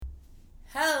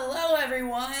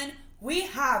everyone! We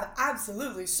have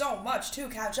absolutely so much to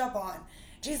catch up on.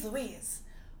 Jeez Louise.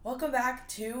 Welcome back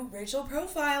to Racial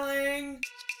Profiling.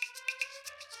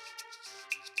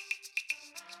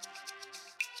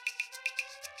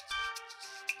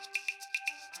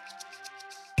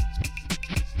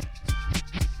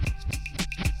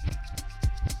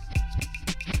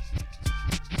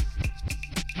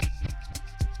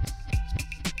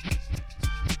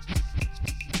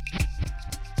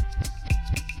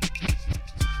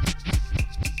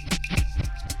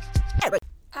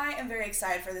 I am very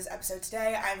excited for this episode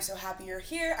today. I'm so happy you're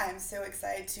here. I'm so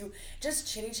excited to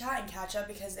just chitty chat and catch up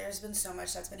because there's been so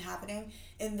much that's been happening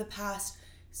in the past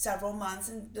several months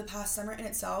and the past summer in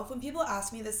itself. When people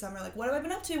ask me this summer, like, what have I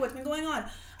been up to? What's been going on?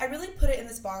 I really put it in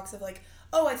this box of like,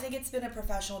 oh, I think it's been a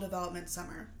professional development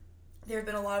summer. There have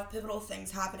been a lot of pivotal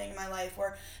things happening in my life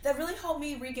that really helped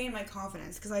me regain my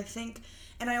confidence because I think,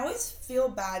 and I always feel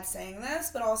bad saying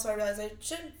this, but also I realize I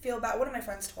shouldn't feel bad. One of my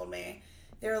friends told me,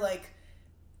 they were like,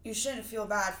 you shouldn't feel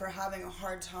bad for having a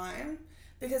hard time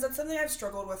because that's something I've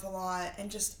struggled with a lot,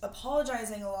 and just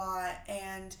apologizing a lot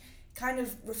and kind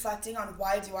of reflecting on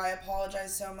why do I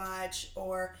apologize so much,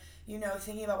 or, you know,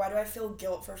 thinking about why do I feel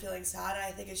guilt for feeling sad. And I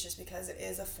think it's just because it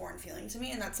is a foreign feeling to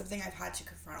me, and that's something I've had to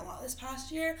confront a lot this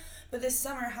past year. But this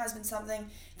summer has been something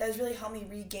that has really helped me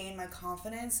regain my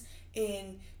confidence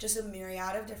in just a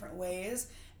myriad of different ways.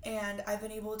 And I've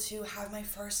been able to have my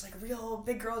first real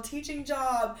big girl teaching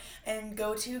job and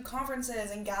go to conferences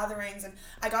and gatherings. And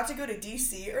I got to go to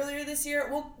DC earlier this year.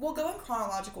 We'll go in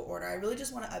chronological order. I really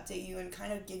just want to update you and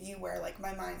kind of give you where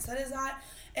my mindset is at.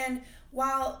 And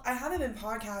while I haven't been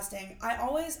podcasting,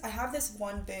 I have this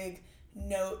one big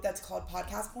note that's called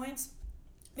podcast points,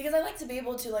 because I like to be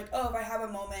able to if I have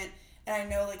a moment and I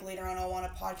know later on I'll want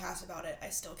to podcast about it, I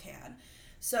still can.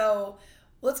 So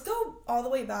let's go all the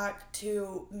way back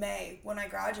to May when I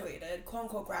graduated, quote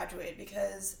unquote graduated,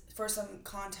 because for some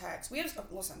context,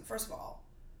 listen, first of all,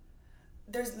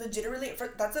 there's legitimately,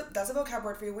 that's a vocab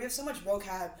word for you. We have so much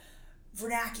vocab,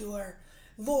 vernacular,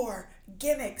 lore,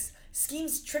 gimmicks,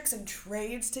 schemes, tricks, and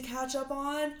trades to catch up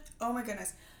on. Oh my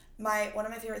goodness. One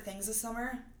of my favorite things this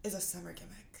summer is a summer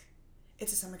gimmick.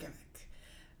 It's a summer gimmick.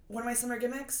 One of my summer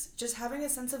gimmicks, just having a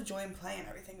sense of joy and play in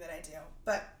everything that I do.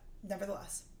 But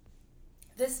nevertheless,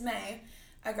 this May,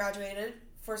 I graduated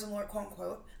for some lore, quote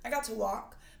unquote. I got to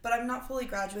walk, but I'm not fully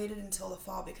graduated until the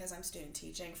fall because I'm student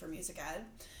teaching for music ed.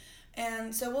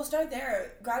 And so we'll start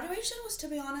there. Graduation was, to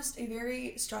be honest, a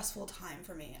very stressful time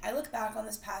for me. I look back on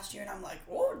this past year and I'm like,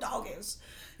 oh, doggies.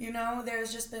 You know,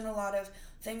 there's just been a lot of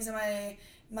things in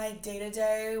my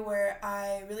day-to-day where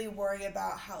I really worry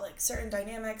about how certain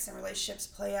dynamics and relationships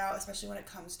play out, especially when it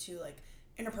comes to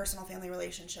interpersonal family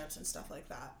relationships and stuff like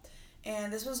that.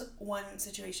 And this was one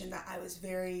situation that I was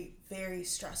very, very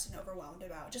stressed and overwhelmed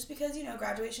about, just because,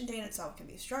 graduation day in itself can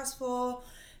be stressful,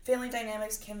 family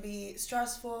dynamics can be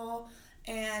stressful,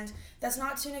 and that's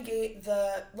not to negate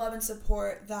the love and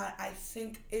support that I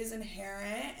think is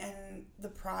inherent, and the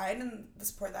pride and the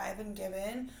support that I've been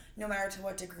given, no matter to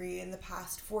what degree, in the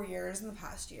past 4 years, in the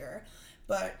past year.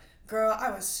 But girl, I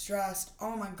was stressed.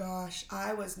 Oh my gosh,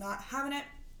 I was not having it.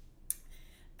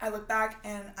 I look back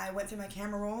and I went through my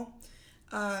camera roll,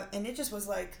 and it just was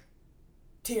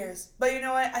tears. But you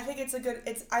know what? I think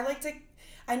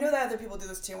I know that other people do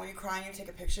this too. When you're crying, you take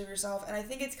a picture of yourself, and I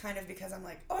think it's kind of because I'm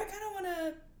I kind of want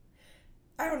to,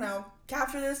 I don't know,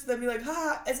 capture this, then be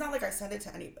haha. It's not I send it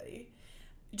to anybody,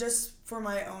 just for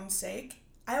my own sake.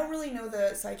 I don't really know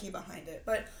the psyche behind it,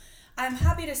 but I'm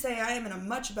happy to say I am in a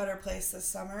much better place this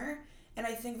summer. And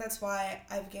I think that's why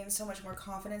I've gained so much more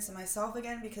confidence in myself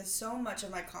again, because so much of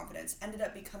my confidence ended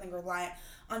up becoming reliant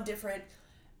on different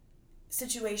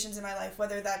situations in my life,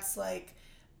 whether that's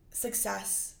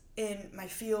success in my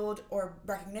field or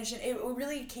recognition. It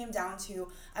really came down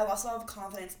to I lost a lot of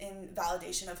confidence in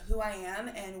validation of who I am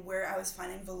and where I was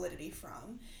finding validity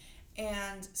from.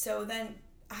 And so then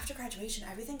after graduation,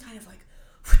 everything kind of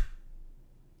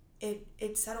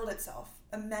it settled itself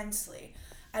immensely.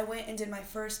 I went and did my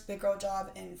first big girl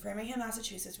job in Framingham,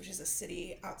 Massachusetts, which is a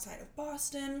city outside of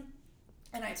Boston,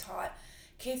 and I taught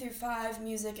K-5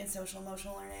 music and social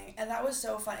emotional learning, and that was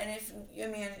so fun. And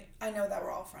I know that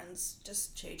we're all friends,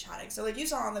 just chitty-chatting. So you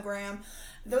saw on the gram,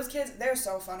 those kids, they're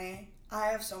so funny. I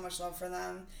have so much love for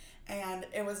them, and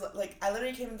it was I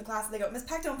literally came into class and they go, Miss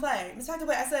Pack, don't play. Miss Pack, don't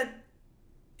play. I said,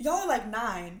 y'all are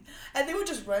 9. And they would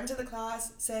just run to the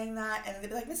class saying that, and then they'd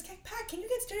be like, Miss Pack, can you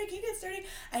get sturdy? Can you get sturdy?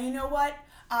 And you know what?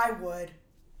 I would.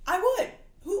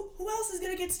 Who else is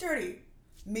going to get sturdy?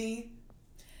 Me.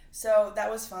 So that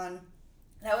was fun.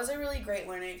 That was a really great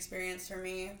learning experience for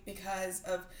me because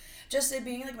of just it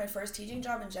being like my first teaching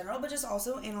job in general, but just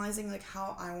also analyzing like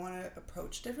how I want to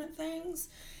approach different things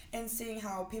and seeing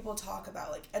how people talk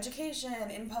about like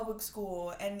education in public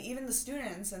school and even the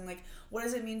students and like what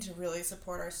does it mean to really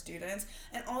support our students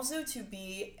and also to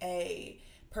be a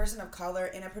person of color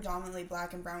in a predominantly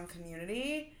black and brown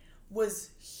community was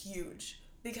huge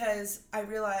because I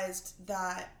realized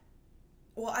that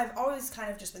well, I've always kind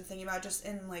of just been thinking about just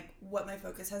in like what my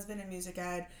focus has been in music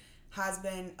ed has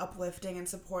been uplifting and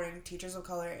supporting teachers of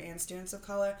color and students of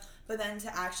color, but then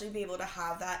to actually be able to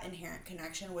have that inherent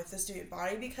connection with the student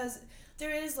body because there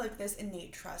is like this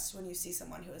innate trust when you see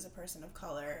someone who is a person of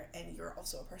color and you're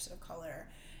also a person of color.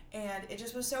 And it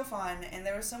just was so fun and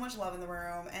there was so much love in the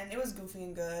room and it was goofy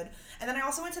and good. And then I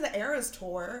also went to the Eras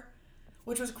tour,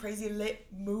 which was a crazy lit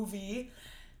movie.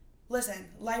 Listen,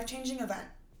 life-changing event.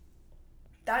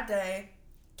 That day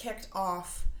kicked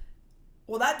off,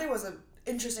 well, that day was an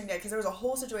interesting day because there was a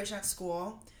whole situation at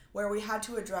school where we had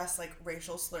to address like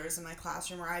racial slurs in my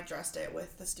classroom where I addressed it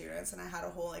with the students and I had a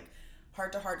whole like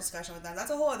heart-to-heart discussion with them. That's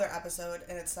a whole other episode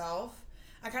in itself.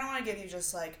 I kind of want to give you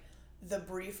just like the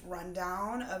brief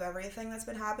rundown of everything that's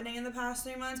been happening in the past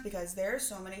 3 months because there's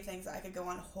so many things that I could go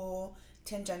on whole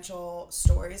tangential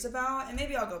stories about and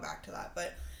maybe I'll go back to that.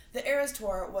 But the Eras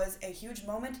tour was a huge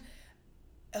moment,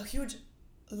 a huge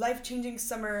life-changing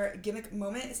summer gimmick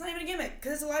moment. It's not even a gimmick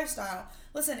because it's a lifestyle.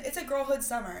 Listen, it's a girlhood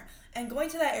summer and going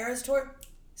to that Eras tour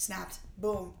snapped.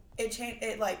 Boom. It changed.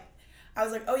 It like I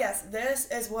was like, oh yes,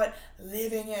 this is what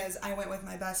living is. I went with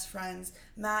my best friends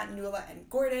Matt, Nuala, and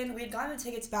Gordon. We had gotten the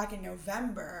tickets back in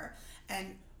November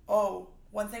and oh,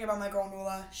 one thing about my girl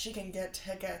Nuala, she can get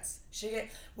tickets.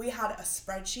 We had a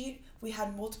spreadsheet, we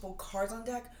had multiple cards on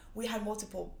deck, we had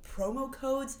multiple promo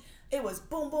codes. It was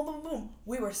boom, boom, boom, boom.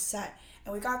 We were set.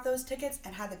 And we got those tickets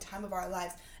and had the time of our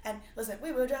lives. And listen,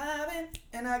 we were driving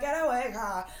in a getaway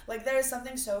car. Like, there's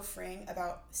something so freeing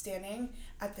about standing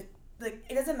at the, like,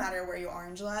 it doesn't matter where you are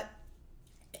in Gillette.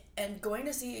 And going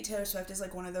to see Taylor Swift is,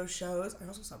 like, one of those shows. I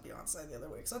also saw Beyonce the other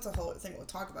week, so that's a whole other thing we'll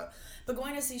talk about. But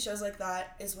going to see shows like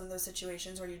that is one of those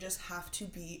situations where you just have to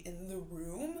be in the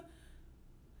room.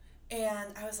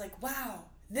 And I was like, wow,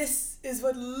 this is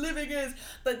what living is.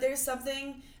 But there's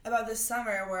something about this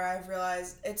summer where I've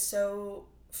realized it's so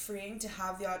freeing to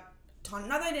have the autonomy.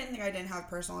 Not that I didn't think I didn't have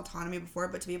personal autonomy before,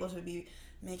 but to be able to be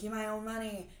making my own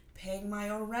money, paying my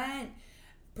own rent,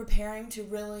 preparing to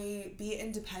really be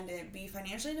independent, be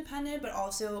financially independent, but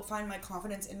also find my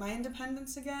confidence in my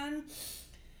independence again.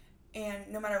 And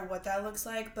no matter what that looks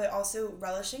like, but also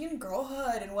relishing in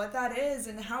girlhood and what that is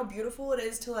and how beautiful it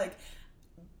is to like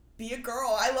be a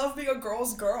girl. I love being a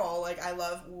girl's girl. Like, I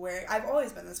love wearing, I've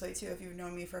always been this way too, if you've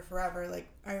known me for forever. Like,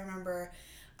 I remember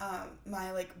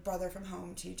my, like, brother from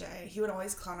home, TJ, he would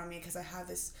always clown on me because I have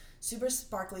this super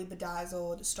sparkly,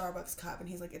 bedazzled Starbucks cup, and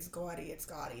he's like, it's gaudy, it's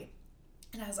gaudy.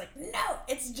 And I was like, no,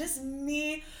 it's just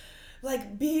me,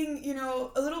 like, being, you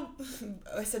know, a little,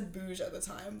 I said bouge at the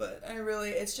time, but I really,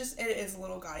 it's just, it is a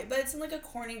little gaudy, but it's in, like, a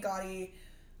corny, gaudy,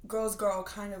 girl's girl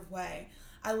kind of way.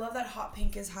 I love that hot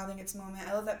pink is having its moment.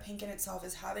 I love that pink in itself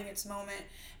is having its moment.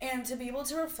 And to be able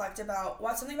to reflect about,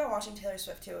 something about watching Taylor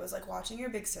Swift too, it was like watching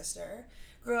your big sister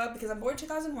grow up, because I'm born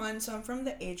 2001, so I'm from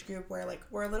the age group where, like,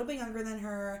 we're a little bit younger than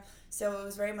her, so it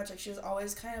was very much like she was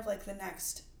always kind of like the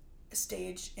next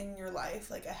stage in your life,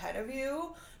 like, ahead of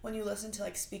you when you listen to,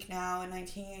 like, Speak Now and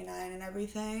 1989 and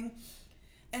everything.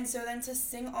 And so then to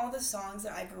sing all the songs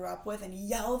that I grew up with and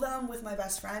yell them with my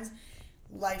best friends,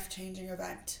 life-changing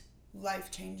event.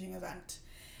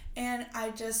 And I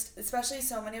just, especially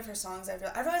so many of her songs, I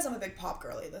realized I'm a big pop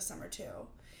girly this summer too.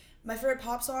 My favorite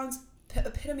pop songs,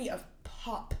 epitome of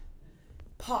pop.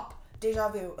 Deja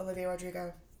Vu, Olivia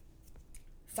Rodrigo.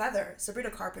 Feather,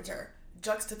 Sabrina Carpenter.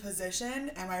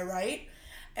 Juxtaposition, Am I Right?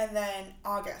 And then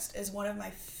August is one of my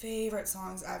favorite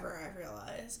songs ever, I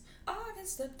realize.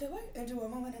 August slipped away into a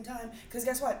moment in time. Because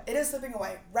guess what? It is slipping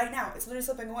away. Right now, it's literally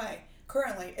slipping away.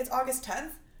 Currently, it's August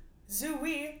 10th.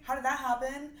 Zooey, how did that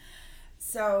happen?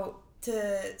 So,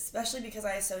 especially because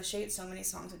I associate so many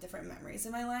songs with different memories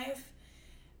in my life,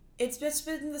 it's just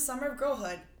been the summer of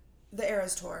girlhood, the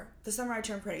Eras tour, the summer I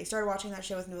turned pretty, started watching that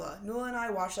show with Nuala. Nuala and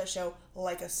I watched that show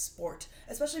like a sport,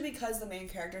 especially because the main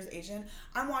character is Asian.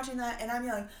 I'm watching that and I'm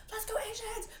yelling, let's go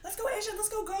Asians, let's go Asians, let's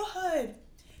go girlhood.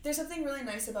 There's something really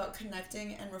nice about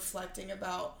connecting and reflecting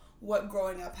about what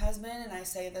growing up has been, and I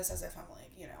say this as if I'm,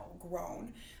 like, you know,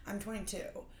 grown. I'm 22.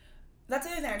 That's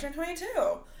the other thing, I turned 22.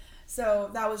 So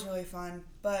that was really fun.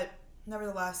 But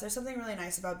nevertheless, there's something really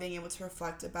nice about being able to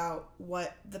reflect about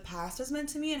what the past has meant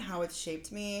to me and how it's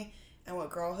shaped me and what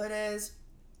girlhood is.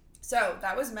 So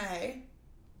that was May.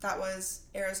 That was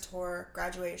Eras Tour,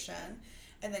 graduation.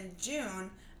 And then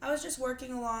June, I was just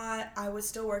working a lot. I would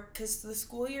still work because the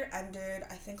school year ended,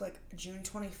 I think like June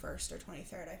 21st or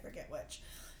 23rd, I forget which.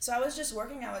 So I was just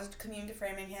working. I was commuting to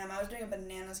Framingham. I was doing a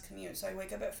bananas commute. So I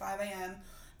wake up at 5 a.m.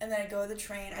 and then I go to the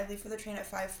train. I'd leave for the train at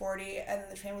 5:40, and then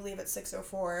the train would leave at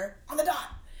 6:04 on the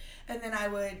dot. And then I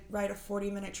would ride a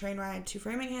 40-minute train ride to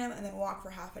Framingham and then walk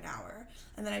for half an hour.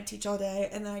 And then I'd teach all day,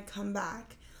 and then I'd come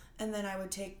back. And then I would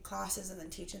take classes and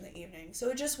then teach in the evening. So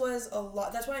it just was a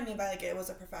lot. That's what I mean by like it was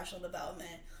a professional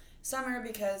development summer,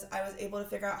 because I was able to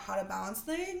figure out how to balance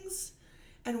things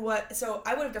and what. So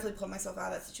I would have definitely pulled myself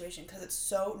out of that situation because it's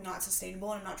so not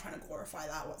sustainable, and I'm not trying to glorify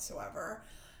that whatsoever.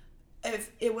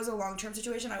 If it was a long-term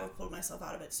situation, I would have pulled myself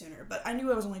out of it sooner. But I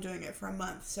knew I was only doing it for a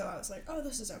month, so I was like, oh,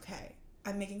 this is okay.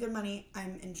 I'm making good money.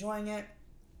 I'm enjoying it.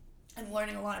 I'm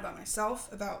learning a lot about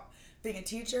myself, about being a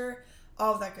teacher,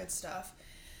 all of that good stuff.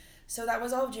 So that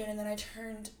was all of June, and then I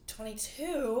turned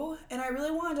 22, and I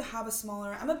really wanted to have a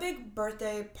smaller. I'm a big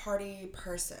birthday party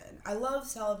person. I love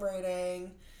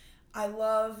celebrating. I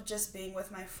love just being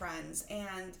with my friends,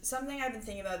 and something I've been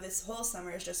thinking about this whole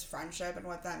summer is just friendship and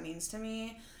what that means to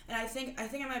me. And I think I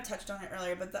might have touched on it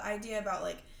earlier, but the idea about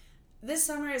like this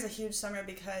summer is a huge summer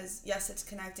because yes, it's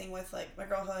connecting with like my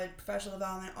girlhood, professional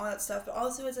development, all that stuff, but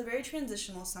also it's a very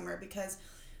transitional summer because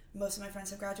most of my friends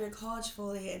have graduated college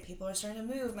fully and people are starting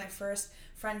to move. My first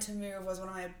friend to move was one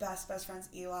of my best friends,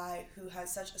 Eli, who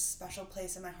has such a special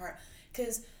place in my heart.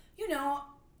 Because, you know,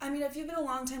 I mean, if you've been a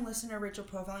long-time listener of Rachel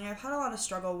Profiling, I've had a lot of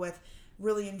struggle with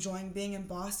really enjoying being in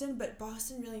Boston, but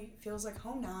Boston really feels like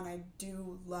home now, and I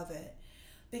do love it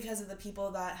because of the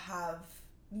people that have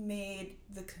made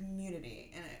the community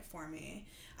in it for me.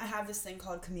 I have this thing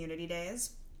called Community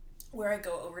Days, where I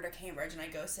go over to Cambridge and I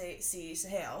go see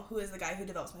Sahel, who is the guy who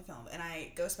develops my film, and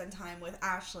I go spend time with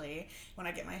Ashley when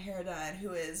I get my hair done,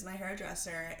 who is my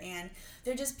hairdresser, and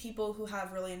they're just people who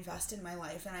have really invested in my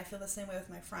life, and I feel the same way with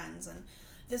my friends. And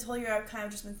this whole year I've kind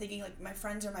of just been thinking, like, my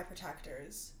friends are my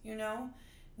protectors, you know?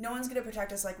 No one's gonna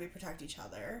protect us like we protect each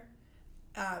other.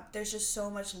 There's just so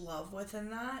much love within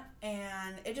that,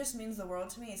 and it just means the world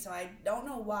to me. So I don't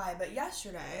know why, but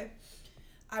yesterday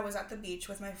I was at the beach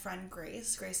with my friend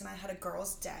Grace. Grace and I had a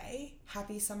girls' day.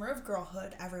 Happy summer of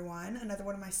girlhood, everyone. Another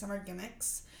one of my summer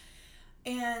gimmicks.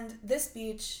 And this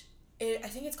beach, I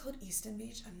think it's called Easton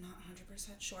Beach. I'm not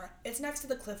 100% sure. It's next to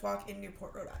the Cliff Walk in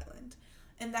Newport, Rhode Island.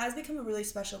 And that has become a really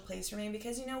special place for me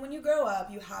because, you know, when you grow up,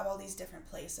 you have all these different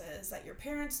places that your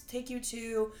parents take you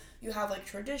to. You have, like,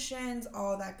 traditions,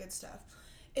 all that good stuff.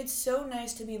 It's so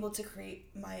nice to be able to create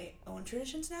my own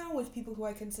traditions now with people who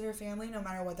I consider family, no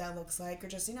matter what that looks like. Or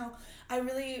just, you know, I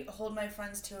really hold my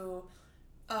friends to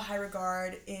a high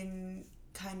regard in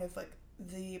kind of, like,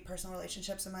 the personal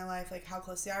relationships in my life, like how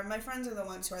close they are. My friends are the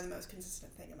ones who are the most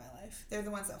consistent thing in my life. They're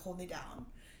the ones that hold me down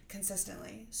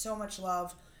consistently. So much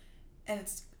love. And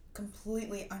it's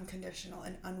completely unconditional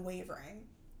and unwavering.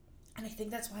 And I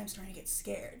think that's why I'm starting to get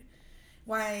scared.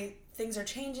 Why things are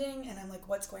changing, and I'm like,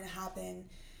 what's going to happen?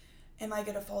 Am I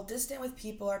going to fall distant with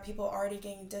people? Are people already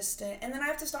getting distant? And then I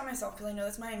have to stop myself because I know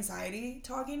that's my anxiety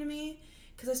talking to me,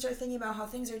 because I start thinking about how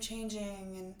things are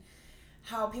changing and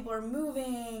how people are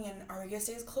moving and are we going to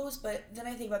stay as close? But then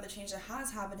I think about the change that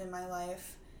has happened in my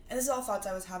life. And this is all thoughts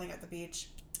I was having at the beach.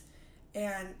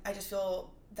 And I just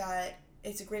feel that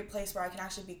it's a great place where I can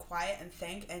actually be quiet and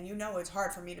think. And you know it's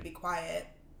hard for me to be quiet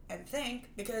and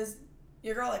think because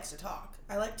your girl likes to talk.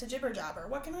 I like to jibber jabber.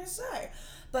 What can I say?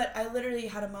 But I literally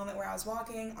had a moment where I was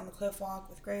walking on the cliff walk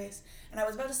with Grace, and I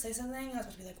was about to say something, and I was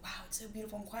about to be like, wow, it's so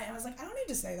beautiful and quiet. And I was like, I don't need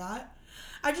to say that.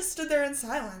 I just stood there in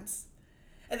silence.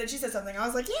 And then she said something. I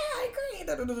was like, yeah, I agree.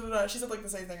 Da, da, da, da, da. She said like the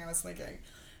same thing I was thinking.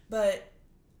 But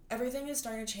everything is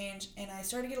starting to change, and I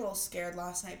started to get a little scared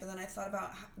last night, but then I thought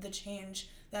about the change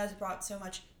that has brought so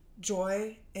much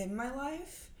joy in my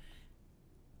life.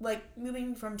 Like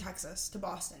moving from Texas to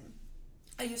Boston.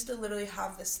 I used to literally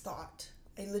have this thought.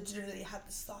 I literally had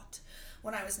this thought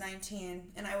when I was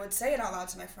 19, and I would say it out loud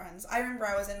to my friends. I remember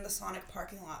I was in the Sonic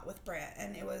parking lot with Brant,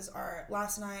 and it was our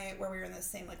last night where we were in the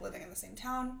same, like, living in the same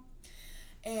town,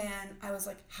 and I was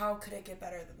like, how could it get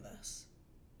better than this?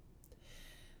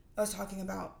 I was talking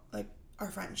about, like, our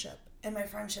friendship and my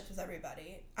friendship with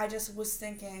everybody. I just was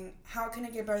thinking, how can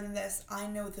it get better than this? I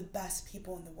know the best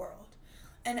people in the world.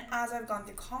 And as I've gone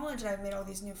through college and I've made all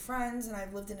these new friends and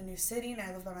I've lived in a new city and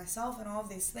I live by myself and all of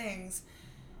these things,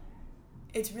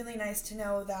 it's really nice to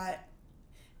know that,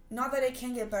 not that it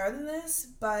can get better than this,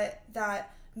 but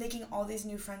that making all these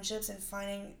new friendships and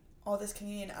finding all this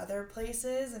community in other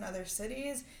places and other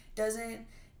cities doesn't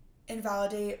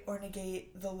invalidate or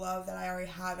negate the love that I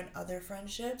already have in other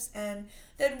friendships. And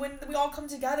then when we all come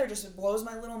together, just it blows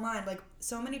my little mind. Like,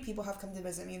 so many people have come to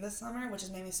visit me this summer, which has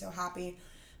made me so happy.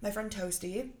 My friend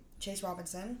Toasty, Chase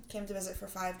Robinson, came to visit for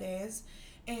 5 days.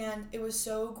 And it was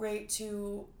so great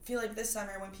to feel like this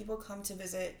summer when people come to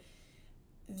visit,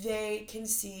 they can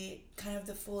see kind of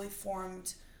the fully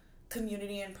formed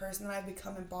community and person that I've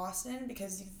become in Boston,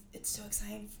 because it's so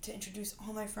exciting to introduce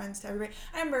all my friends to everybody.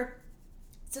 I remember,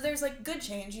 so there's like good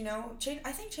change, you know?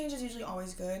 I think change is usually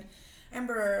always good. I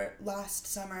remember last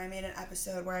summer I made an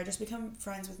episode where I just become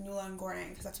friends with Nuala and Gordon,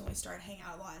 because that's when we started hanging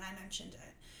out a lot, and I mentioned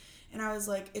it. And I was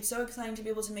like, it's so exciting to be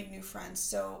able to make new friends.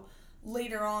 So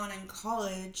later on in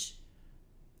college,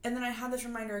 and then I had this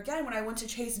reminder again when I went to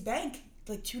Chase Bank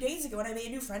like 2 days ago, and I made a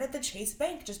new friend at the Chase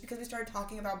Bank just because we started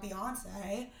talking about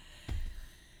Beyonce.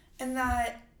 And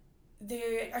that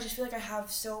I just feel like I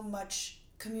have so much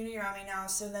community around me now.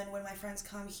 So then when my friends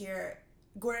come here,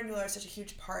 Gordon and Nuala are such a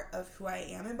huge part of who I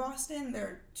am in Boston.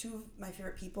 They're two of my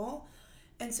favorite people.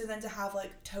 And so then to have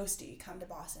like Toasty come to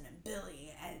Boston, and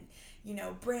Billy, and, you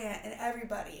know, Brant, and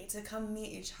everybody to come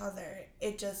meet each other,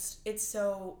 it's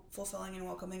so fulfilling and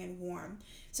welcoming and warm.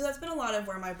 So that's been a lot of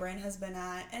where my brain has been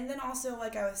at. And then also,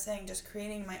 like I was saying, just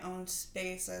creating my own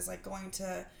spaces, like going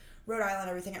to Rhode Island,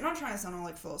 everything. I'm not trying to sound all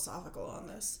like philosophical on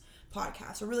this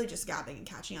podcast. We're really just gabbing and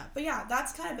catching up. But yeah,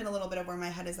 that's kind of been a little bit of where my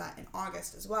head is at in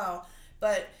August as well.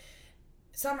 But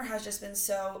summer has just been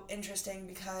so interesting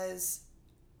because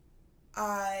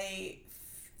I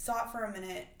thought for a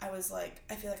minute, I was like,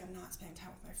 I feel like I'm not spending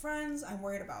time with my friends. I'm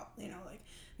worried about, you know, like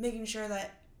making sure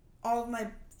that all of my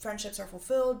friendships are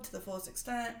fulfilled to the fullest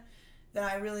extent, that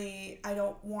I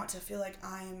don't want to feel like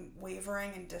I'm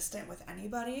wavering and distant with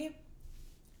anybody.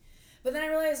 But then I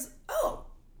realized,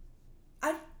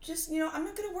 I just, you know, I'm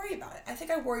not going to worry about it. I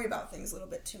think I worry about things a little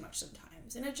bit too much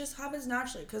sometimes. And it just happens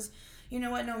naturally because, you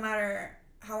know what, no matter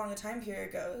how long a time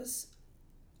period goes,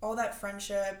 all that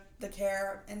friendship, the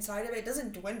care inside of it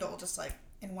doesn't dwindle just like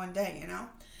in one day, you know?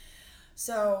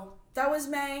 So that was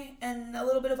May, and a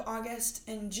little bit of August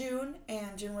and June.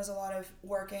 And June was a lot of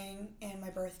working and my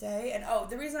birthday. And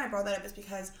the reason I brought that up is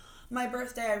because my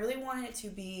birthday, I really wanted it to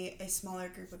be a smaller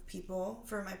group of people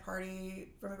for my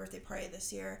birthday party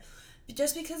this year.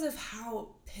 Just because of how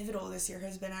pivotal this year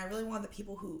has been, I really wanted the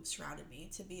people who surrounded me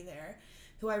to be there,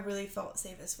 who I really felt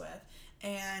safest with.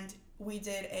 And we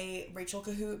did a Rachel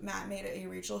Kahoot. Matt made a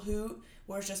Rachel Hoot,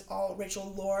 where it's just all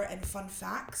Rachel lore and fun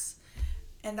facts.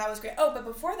 And that was great. But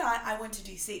before that, I went to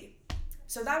DC.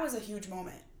 So that was a huge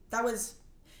moment.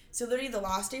 So literally the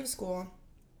last day of school,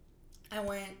 I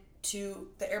went to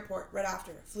the airport right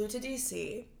after, flew to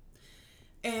DC,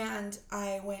 and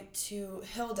I went to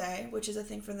Hill Day, which is a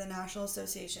thing from the National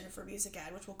Association for Music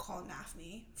Ed, which we'll call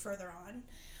NAFME further on.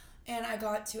 And I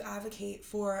got to advocate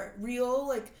for real,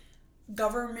 like,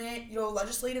 government, you know,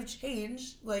 legislative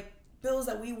change, like bills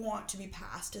that we want to be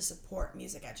passed to support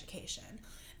music education.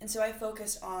 And so I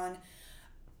focused on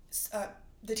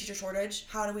the teacher shortage.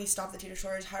 How do we stop the teacher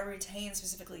shortage? How to retain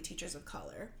specifically teachers of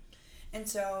color? And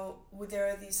so there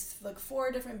are these like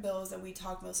 4 different bills that we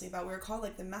talked mostly about. We were called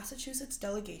like the Massachusetts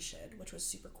delegation, which was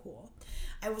super cool.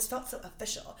 I felt so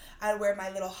official. I would wear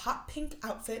my little hot pink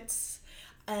outfits,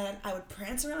 and I would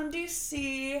prance around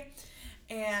DC.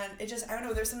 And it just, I don't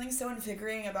know, there's something so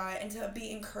invigorating about it. And to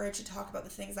be encouraged to talk about the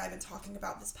things I've been talking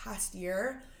about this past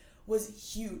year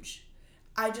was huge.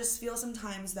 I just feel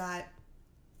sometimes that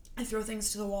I throw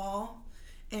things to the wall,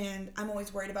 and I'm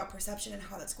always worried about perception and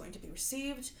how that's going to be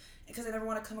received, because I never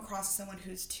want to come across as someone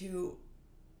who's too,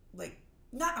 like,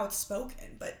 not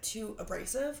outspoken, but too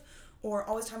abrasive, or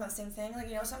always talking about the same thing. Like,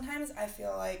 you know, sometimes I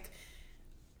feel like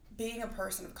being a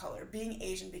person of color, being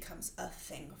Asian becomes a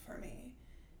thing for me.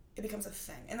 It becomes a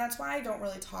thing. And that's why I don't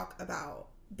really talk about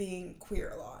being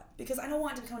queer a lot, because I don't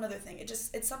want it to become another thing.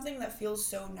 It's something that feels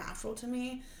so natural to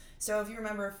me. So if you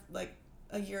remember, like,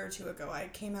 a year or 2 ago, I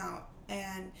came out,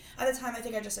 and at the time, I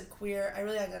think I just said queer. I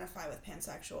really identify with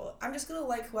pansexual. I'm just gonna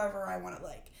like whoever I want to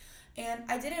like. And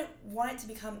I didn't want it to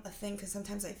become a thing, because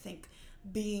sometimes I think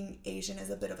being Asian is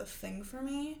a bit of a thing for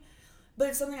me. But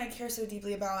it's something I care so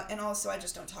deeply about, and also I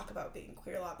just don't talk about being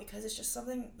queer a lot, because it's just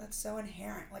something that's so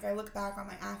inherent. Like, I look back on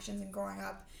my actions and growing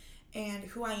up and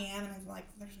who I am, and I'm like,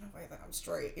 there's no way that I'm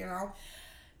straight, you know?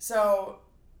 So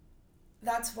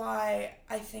that's why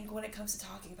I think when it comes to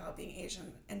talking about being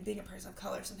Asian and being a person of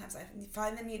color, sometimes I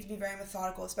find the need to be very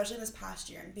methodical, especially this past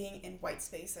year, and being in white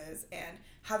spaces, and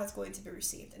how that's going to be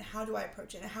received, and how do I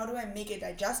approach it, and how do I make it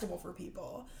digestible for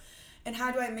people, and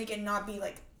how do I make it not be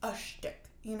like a shtick.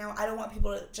 You know, I don't want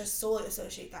people to just solely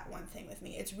associate that one thing with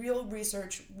me. It's real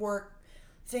research, work,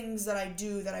 things that I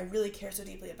do that I really care so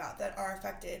deeply about that are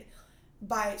affected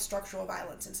by structural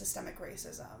violence and systemic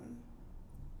racism.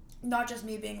 Not just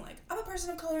me being like, I'm a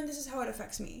person of color and this is how it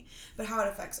affects me, but how it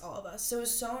affects all of us. So it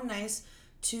was so nice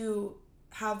to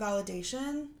have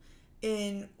validation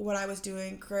in what I was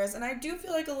doing, Chris. And I do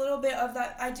feel like a little bit of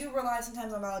that, I do rely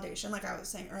sometimes on validation, like I was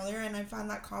saying earlier, and I find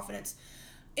that confidence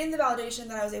in the validation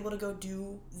that I was able to go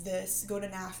do this, go to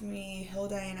NAFME, Hill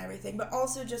Day and everything, but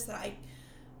also just that I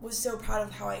was so proud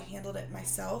of how I handled it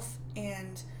myself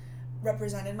and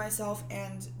represented myself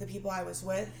and the people I was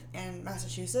with in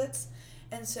Massachusetts.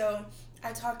 And so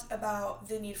I talked about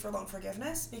the need for loan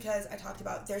forgiveness because I talked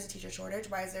about there's a teacher shortage.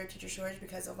 Why is there a teacher shortage?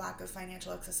 Because of lack of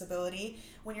financial accessibility.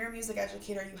 When you're a music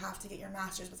educator, you have to get your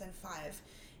master's within 5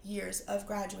 years of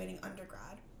graduating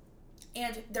undergrad.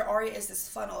 And there already is this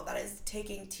funnel that is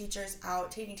taking teachers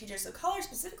of color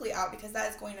specifically out because that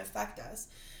is going to affect us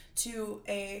to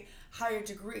a higher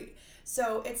degree.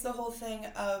 So it's the whole thing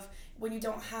of when you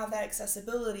don't have that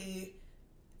accessibility,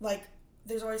 like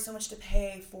there's always so much to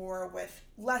pay for with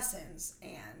lessons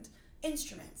and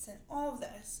instruments and all of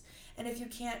this. And if you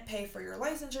can't pay for your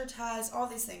licensure test, all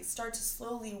these things start to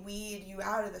slowly weed you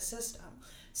out of the system.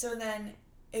 So then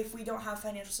if we don't have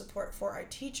financial support for our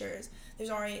teachers,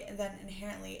 there's already then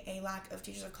inherently a lack of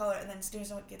teachers of color, and then students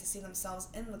don't get to see themselves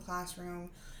in the classroom,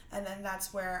 and then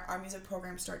that's where our music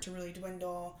programs start to really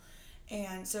dwindle.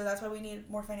 And so that's why we need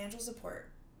more financial support.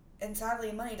 And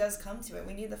sadly, money does come to it.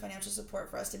 We need the financial support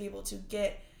for us to be able to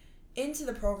get into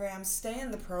the programs, stay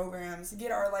in the programs,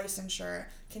 get our licensure,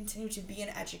 continue to be an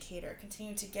educator,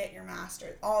 continue to get your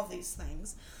master's, all of these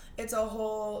things. It's a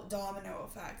whole domino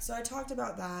effect. So I talked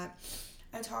about that.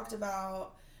 I talked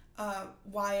about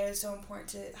why it is so important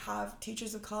to have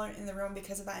teachers of color in the room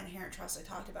because of that inherent trust I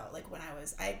talked about. Like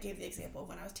I gave the example of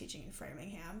when I was teaching in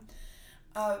Framingham.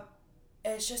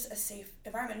 It's just a safe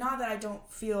environment. Not that I don't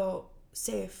feel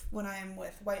safe when I'm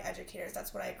with white educators.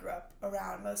 That's what I grew up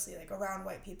around, mostly like around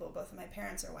white people. Both of my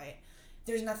parents are white.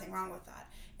 There's nothing wrong with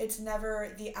that. It's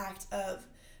never the act of,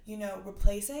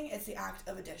 replacing. It's the act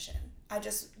of addition. I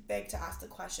just beg to ask the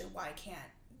question, why can't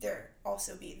there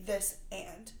also be this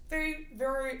and? Very,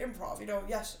 very improv,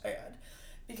 yes, and.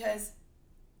 Because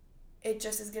it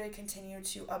just is going to continue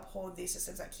to uphold these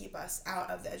systems that keep us out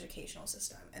of the educational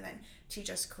system and then teach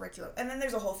us curriculum. And then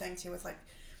there's a whole thing, too, with,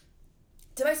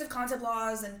 divisive concept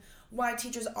laws and why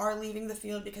teachers are leaving the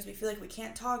field because we feel like we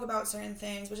can't talk about certain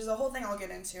things, which is a whole thing I'll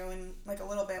get into in, a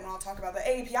little bit when I'll talk about the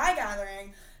API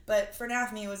gathering. But for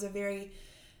NAFME, it was a very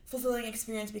fulfilling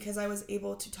experience because I was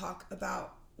able to talk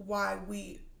about why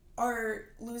we are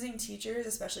losing teachers,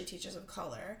 especially teachers of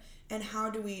color, and how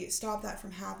do we stop that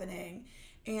from happening,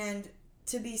 and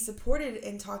to be supported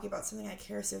in talking about something I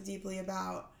care so deeply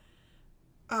about.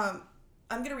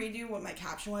 I'm going to read you what my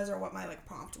caption was or what my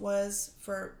prompt was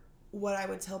for what I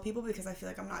would tell people because I feel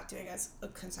like I'm not doing as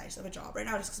concise of a job right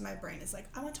now just because my brain is I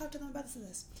want to talk to them about this and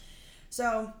this.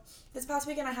 So this past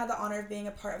weekend I had the honor of being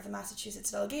a part of the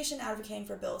Massachusetts delegation advocating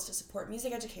for bills to support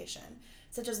music education,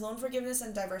 such as loan forgiveness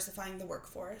and diversifying the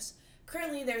workforce.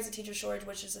 Currently, there is a teacher shortage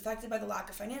which is affected by the lack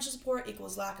of financial support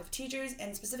equals lack of teachers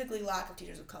and specifically lack of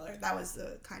teachers of color. That was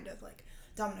the kind of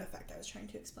domino effect I was trying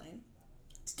to explain.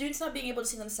 Students not being able to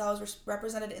see themselves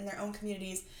represented in their own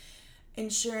communities,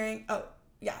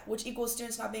 which equals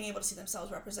students not being able to see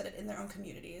themselves represented in their own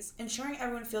communities. Ensuring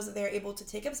everyone feels that they are able to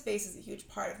take up space is a huge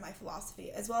part of my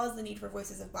philosophy, as well as the need for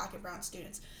voices of Black and brown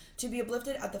students to be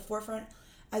uplifted at the forefront,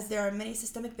 as there are many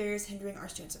systemic barriers hindering our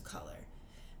students of color.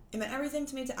 It meant everything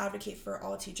to me to advocate for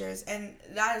all teachers, and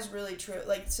that is really true.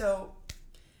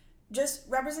 Just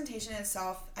representation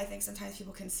itself, I think sometimes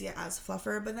people can see it as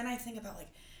fluffer, but then I think about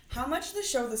how much the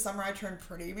show The Summer I Turned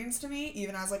Pretty means to me,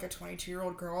 even as a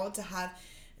 22-year-old girl, to have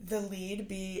the lead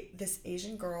be this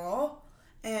Asian girl,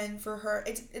 and for her,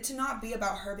 it to not be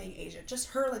about her being Asian, just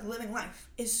her living life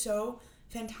is so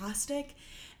fantastic,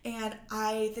 and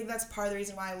I think that's part of the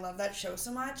reason why I love that show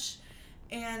so much.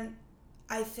 And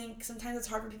I think sometimes it's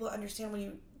hard for people to understand when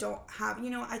you don't have,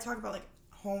 I talk about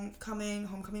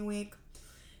homecoming week,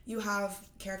 you have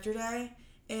character day.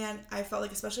 And I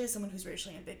felt especially as someone who's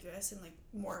racially ambiguous and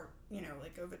more,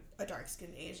 of a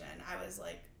dark-skinned Asian, I was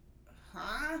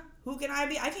who can I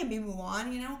be? I can't be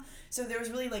Mulan, So there was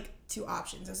really two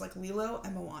options. There's Lilo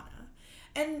and Moana.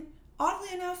 And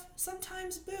oddly enough,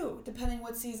 sometimes Boo, depending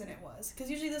what season it was.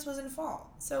 Because usually this was in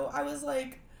fall. So I was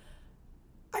I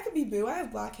could be Boo. I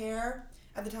have black hair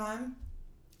at the time.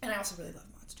 And I also really love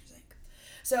Monsters, Inc.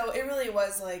 So it really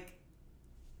was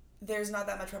there's not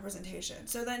that much representation.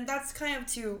 So then that's kind of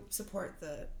to support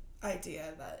the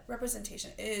idea that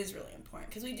representation is really important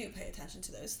because we do pay attention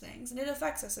to those things and it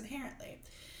affects us inherently.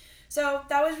 So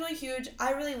that was really huge.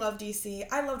 I really love DC.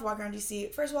 I loved walking around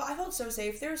DC. First of all, I felt so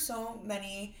safe. There were so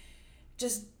many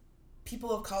just people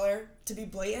of color, to be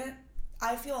blatant.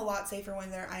 I feel a lot safer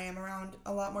when I am around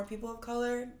a lot more people of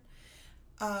color.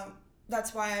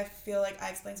 That's why I feel like I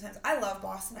explain sometimes. I love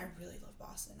Boston. I really love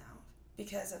Boston now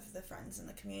because of the friends and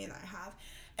the community that I have.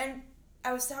 And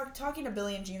I was talking to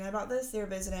Billy and Gina about this. They were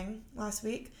visiting last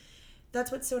week.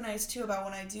 That's what's so nice, too, about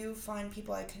when I do find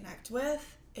people I connect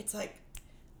with. It's like,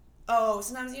 oh,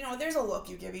 sometimes, there's a look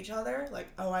you give each other. Like,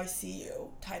 oh, I see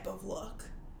you type of look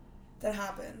that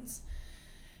happens.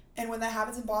 And when that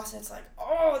happens in Boston, it's like,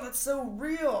 oh, that's so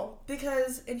real.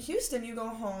 Because in Houston, you go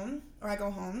home, or I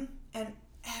go home, and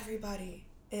everybody's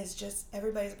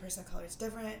a person of color. It's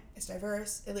different, it's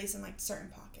diverse, at least in, like, certain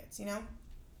pockets,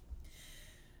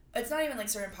 It's not even, like,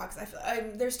 certain pockets.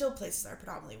 There's still places that are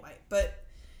predominantly white, but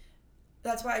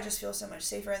that's why I just feel so much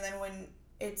safer. And then when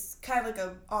it's kind of like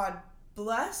a odd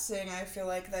blessing, I feel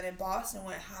like, that in Boston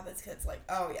when it happens, because it's like,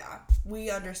 oh yeah, we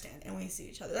understand and we see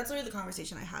each other. That's literally the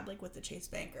conversation I had, like, with the Chase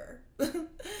banker.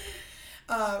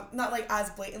 Not, like, as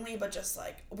blatantly, but just,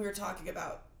 like, we were talking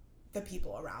about the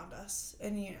people around us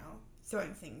and,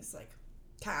 throwing things, like,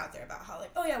 kind of out there about how,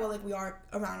 like, oh yeah, well, like, we are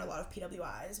around a lot of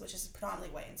PWIs, which is predominantly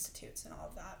white institutes and all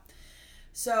of that.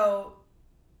 So,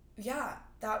 yeah,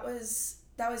 that was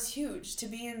huge to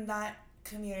be in that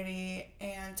community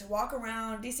and to walk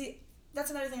around DC. That's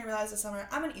another thing I realized this summer.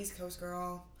 I'm an East Coast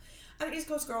girl. I'm an East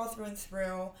Coast girl through and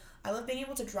through. I love being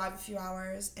able to drive a few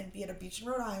hours and be at a beach in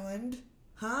Rhode Island.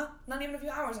 Not even a few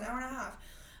hours, an hour and a half.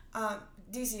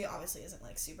 DC obviously isn't,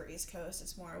 like, super East Coast.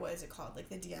 It's more, what is it called, like,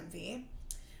 the DMV.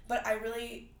 But I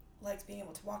really liked being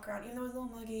able to walk around, even though it was a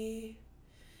little muggy.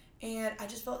 And I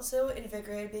just felt so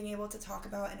invigorated being able to talk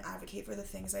about and advocate for the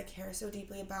things I care so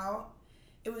deeply about.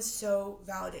 It was so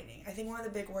validating. I think one of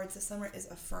the big words this summer is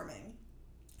affirming.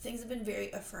 Things have been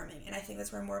very affirming, and I think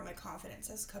that's where more of my confidence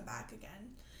has come back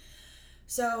again.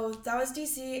 So that was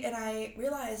DC, and I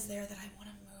realized there that I want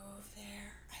to move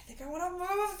there. I think I want to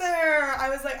move there. I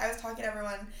was talking to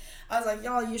everyone. I was like,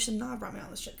 y'all, you should not have brought me on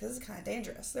this trip because it's kind of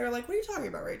dangerous. They were like, what are you talking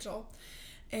about, Rachel?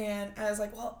 And I was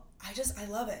like, well, I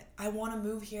love it. I want to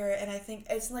move here, and I think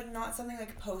it's, like, not something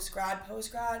like post-grad,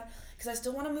 because I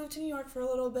still want to move to New York for a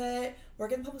little bit,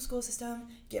 work in the public school system,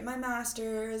 get my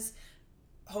master's,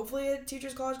 hopefully at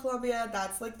Teachers College Columbia.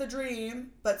 That's, like, the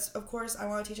dream. But, of course, I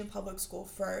want to teach in public school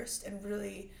first and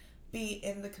really be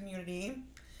in the community.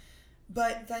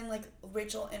 But then, like,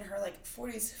 Rachel in her, like,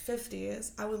 40s,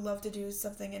 50s, I would love to do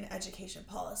something in education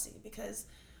policy, because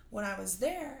when I was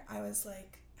there, I was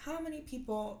like, how many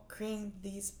people creating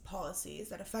these policies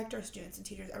that affect our students and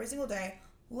teachers every single day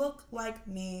look like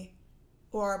me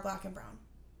or are black and brown?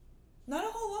 Not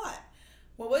a whole lot.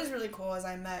 What was really cool is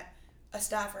I met a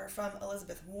staffer from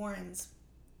Elizabeth Warren's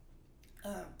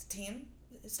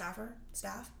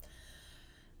staff,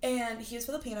 and he is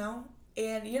Filipino.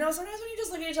 And, sometimes when you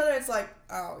just look at each other, it's like,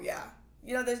 oh, yeah.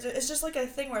 It's just like a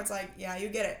thing where it's like, yeah, you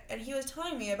get it. And he was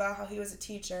telling me about how he was a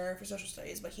teacher for social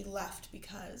studies, but he left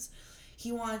because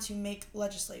he wanted to make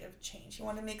legislative change. He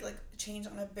wanted to make, like, change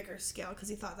on a bigger scale because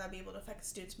he thought that'd be able to affect the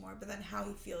students more. But then how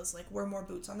he feels like we're more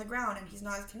boots on the ground and he's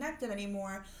not as connected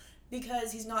anymore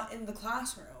because he's not in the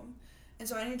classroom. And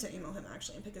so I need to email him,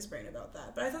 actually, and pick his brain about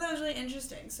that. But I thought that was really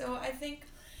interesting. So I think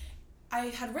I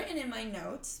had written in my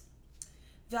notes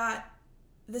that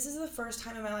this is the first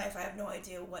time in my life I have no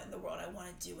idea what in the world I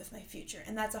want to do with my future.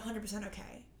 And that's 100%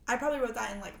 okay. I probably wrote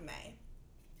that in, like, May.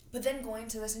 But then going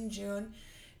to this in June,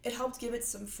 it helped give it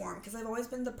some form, because I've always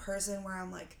been the person where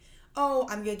I'm like, oh,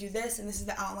 I'm going to do this, and this is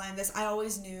the outline of this. I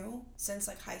always knew since,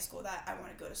 like, high school that I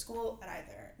want to go to school at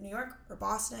either New York or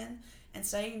Boston and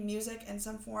study music in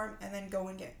some form, and then go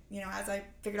and get, as I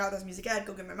figured out this music ed,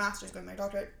 go get my master's, go get my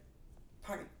doctorate,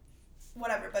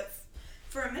 whatever. But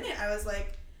for a minute, I was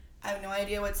like, I have no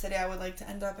idea what city I would like to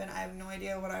end up in. I have no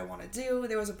idea what I want to do.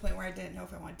 There was a point where I didn't know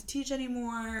if I wanted to teach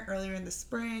anymore earlier in the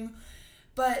spring.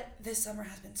 But this summer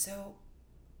has been so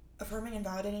affirming and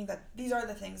validating that these are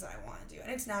the things that I want to do.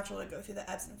 And it's natural to go through the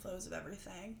ebbs and flows of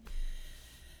everything.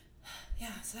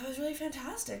 Yeah, so that was really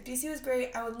fantastic. DC was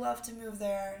great. I would love to move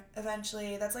there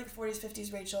eventually. That's like 40s,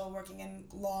 50s Rachel working in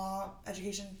law,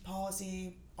 education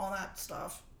policy, all that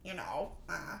stuff.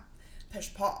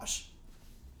 Pish posh.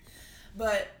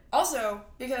 But also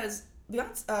because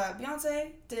Beyonce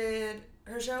did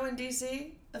her show in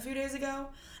DC a few days ago,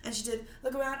 and she did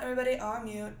Look Around, Everybody on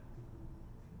Mute.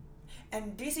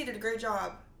 And DC did a great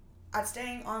job at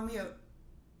staying on mute.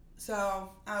 So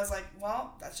I was like,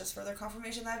 well, that's just further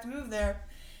confirmation that I have to move there.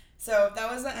 So that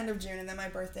was the end of June, and then my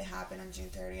birthday happened on June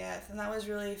 30th, and that was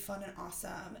really fun and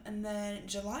awesome. And then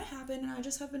July happened, and I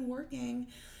just have been working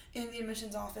in the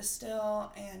admissions office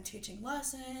still and teaching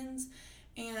lessons.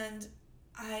 And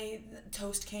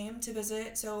Toast came to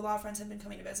visit, so a lot of friends had been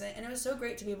coming to visit, and it was so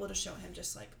great to be able to show him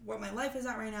just like what my life is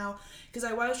at right now. Because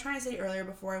what I was trying to say earlier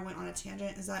before I went on a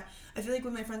tangent is that I feel like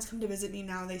when my friends come to visit me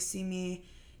now, they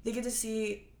get to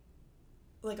see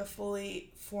like a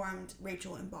fully formed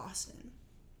Rachel in Boston.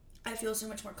 I feel so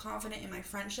much more confident in my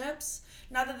friendships.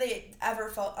 Not that they ever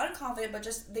felt unconfident, but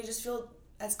they just feel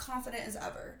as confident as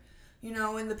ever. You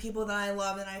know, in the people that I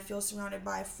love, and I feel surrounded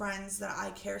by friends that I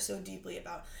care so deeply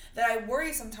about. That I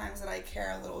worry sometimes that I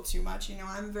care a little too much. You know,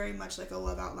 I'm very much like a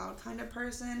love out loud kind of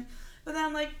person. But then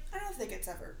I'm like, I don't think it's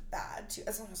ever bad to,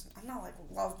 as long as I'm not like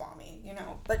love bombing, you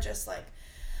know, but just like,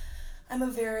 I'm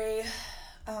a very,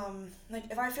 like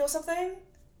if I feel something,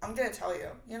 I'm gonna tell you,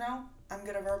 you know? I'm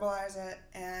gonna verbalize it,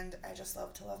 and I just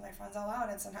love to love my friends out loud,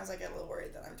 and sometimes I get a little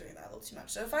worried that I'm doing that a little too much.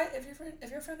 So if you're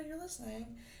a friend and you're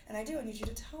listening, and I need you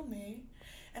to tell me,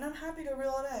 and I'm happy to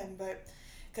reel it in, but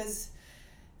because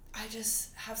I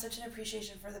just have such an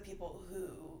appreciation for the people who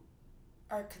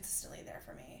are consistently there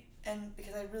for me, and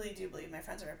because I really do believe my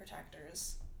friends are my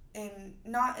protectors,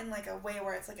 not in like a way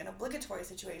where it's like an obligatory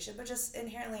situation, but just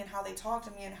inherently in how they talk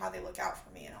to me and how they look out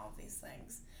for me and all of these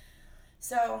things.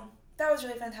 So that was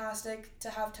really fantastic to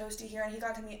have Toasty here, and he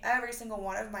got to meet every single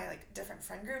one of my like different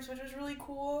friend groups, which was really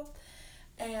cool.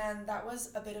 And that was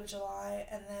a bit of July,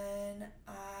 and then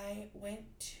I went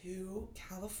to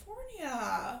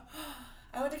California.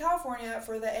 I went to California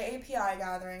for the AAPI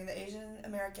gathering, the Asian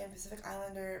American Pacific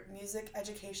Islander Music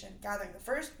Education Gathering, the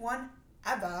first one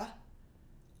ever.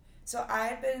 So I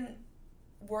had been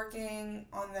working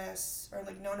on this, or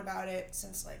like known about it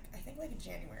since like, I think like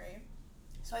January.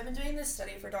 So I've been doing this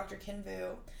study for Dr. Kin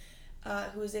Vu,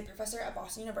 who is a professor at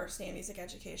Boston University in music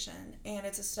education, and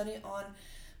it's a study on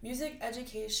music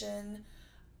education.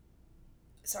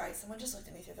 Sorry, someone just looked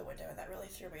at me through the window, and that really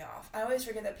threw me off. I always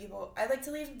forget that I like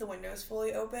to leave the windows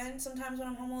fully open sometimes when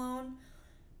I'm home alone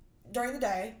during the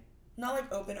day. Not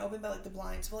like open, but like the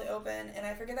blinds fully open, and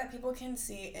I forget that people can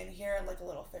see and hear like a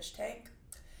little fish tank.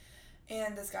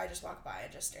 And this guy just walked by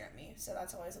and just stared at me, so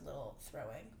that's always a little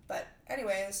throwing. But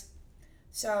anyways,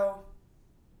 so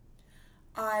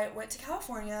I went to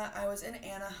California. I was in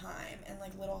Anaheim and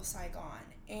like Little Saigon,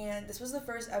 and this was the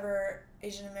first ever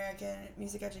Asian American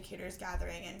music educators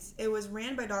gathering, and it was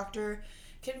ran by Dr.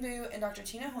 Kin Vu and Dr.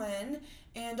 Tina Huynh.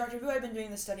 And Dr. Vu I've been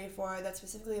doing the study for that's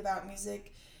specifically about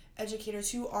music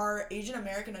educators who are Asian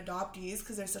American adoptees,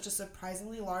 because there's such a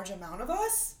surprisingly large amount of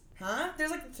us.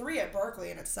 There's like 3 at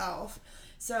Berkeley in itself.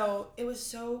 So it was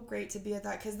so great to be at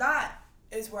that, because that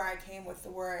is where I came with the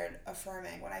word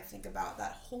affirming when I think about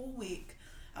that whole week.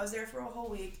 I was there for a whole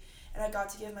week, and I got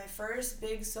to give my first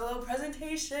big solo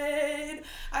presentation.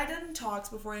 I done talks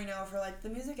before, you know, for like the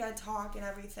music ed talk and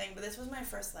everything, but this was my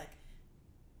first like,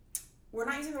 we're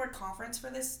not using the word conference for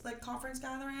this like conference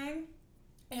gathering.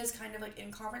 It is kind of like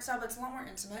in conference style, but it's a lot more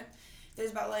intimate.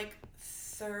 There's about like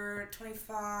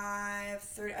 25,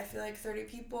 30, I feel like 30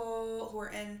 people who are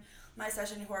in my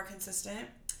session who are consistent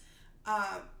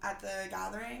at the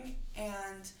gathering,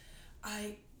 and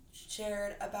I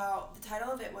shared about, the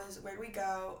title of it was Where Do We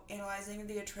Go? Analyzing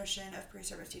the Attrition of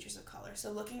Pre-Service Teachers of Color.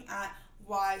 So looking at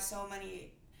why so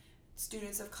many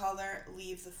students of color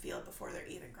leave the field before they're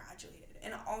even graduated,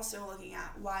 and also looking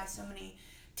at why so many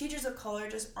teachers of color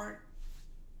just aren't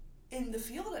in the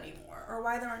field anymore, or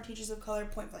why there aren't teachers of color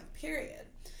point blank period.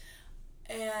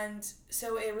 And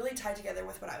so it really tied together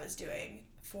with what I was doing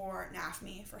for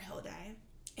NAFME for Hill Day.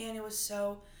 And it was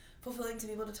so fulfilling to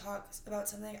be able to talk about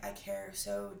something I care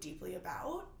so deeply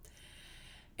about.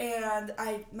 And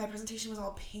my presentation was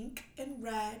all pink and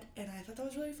red, and I thought that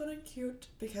was really fun and cute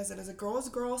because it is a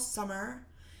girls summer.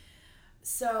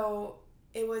 So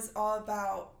it was all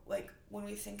about, like, when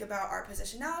we think about our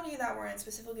positionality that we're in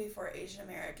specifically for Asian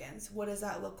Americans, what does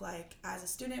that look like as a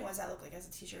student? What does that look like as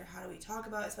a teacher? How do we talk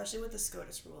about it, especially with the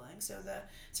SCOTUS ruling? So the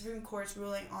Supreme Court's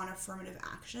ruling on affirmative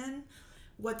action,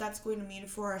 what that's going to mean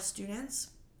for our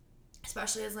students,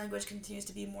 especially as language continues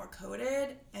to be more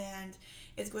coded and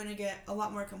it's going to get a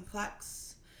lot more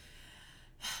complex.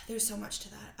 There's so much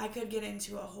to that. I could get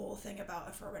into a whole thing about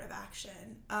affirmative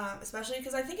action, especially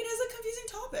because I think it is a confusing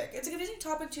topic. It's a confusing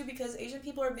topic too because Asian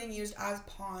people are being used as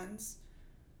pawns,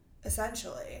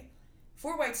 essentially,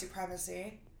 for white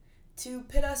supremacy to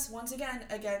pit us once again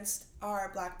against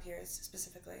our black peers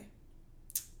specifically,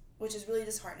 which is really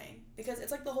disheartening because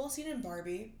it's like the whole scene in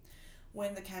Barbie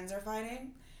when the Kens are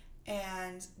fighting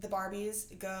and the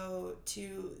Barbies go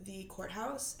to the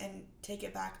courthouse and take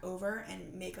it back over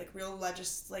and make like real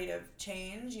legislative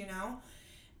change, you know?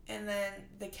 And then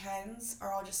the Kens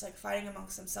are all just like fighting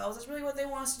amongst themselves. That's really what they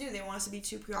want us to do. They want us to be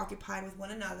too preoccupied with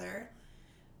one another,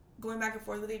 going back and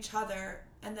forth with each other,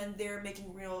 and then they're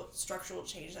making real structural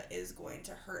change that is going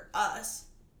to hurt us.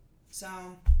 So,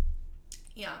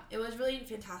 yeah, it was really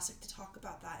fantastic to talk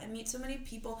about that and meet so many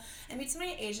people and meet so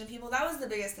many Asian people. That was the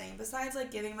biggest thing, besides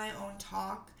like giving my own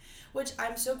talk, which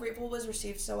I'm so grateful was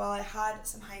received so well. I had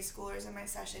some high schoolers in my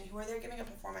session who were there giving a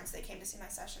performance. They came to see my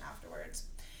session afterwards.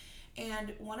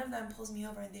 And one of them pulls me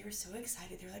over and they were so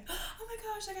excited. They were like, oh my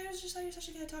gosh, like I was just saw your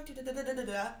session, can I talk to you?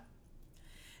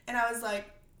 And I was like,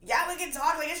 yeah, we can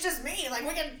talk, like it's just me, like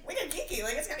we can kiki,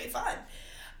 like it's gonna be fun.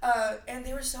 And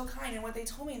they were so kind, and what they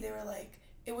told me, they were like,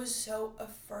 it was so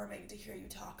affirming to hear you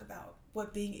talk about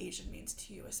what being Asian means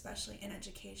to you, especially in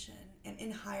education and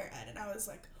in higher ed. And I was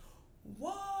like,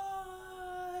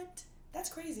 what? That's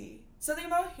crazy. Something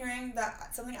about hearing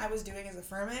that something I was doing is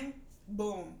affirming,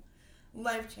 boom,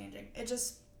 life-changing.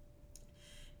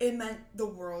 It meant the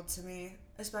world to me,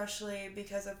 especially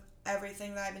because of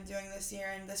everything that I've been doing this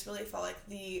year, and this really felt like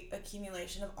the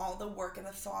accumulation of all the work and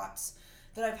the thoughts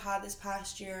that I've had this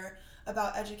past year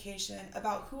about education,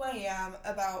 about who I am,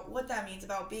 about what that means,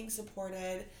 about being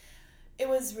supported. It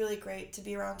was really great to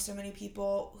be around so many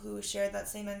people who shared that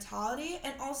same mentality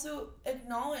and also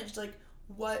acknowledged like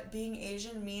what being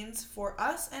Asian means for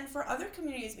us and for other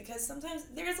communities, because sometimes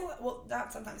there is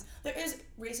there is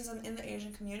racism in the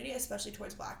Asian community, especially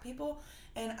towards Black people,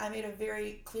 and I made a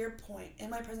very clear point in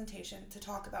my presentation to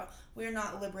talk about we are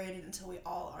not liberated until we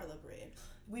all are liberated.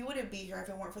 We wouldn't be here if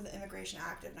it weren't for the Immigration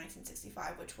Act of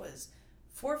 1965, which was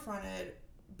forefronted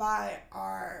by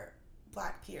our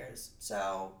Black peers.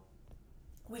 So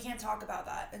we can't talk about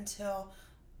that until,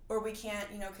 or we can't,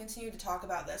 continue to talk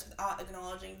about this without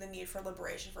acknowledging the need for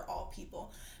liberation for all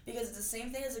people. Because it's the same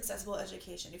thing as accessible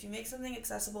education. If you make something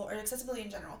accessible, or accessibility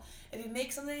in general, if you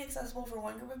make something accessible for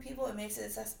one group of people, it makes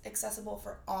it accessible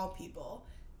for all people.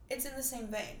 It's in the same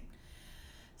vein.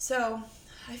 So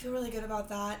I feel really good about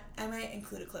that. I might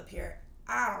include a clip here.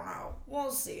 I don't know.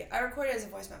 We'll see. I recorded it as a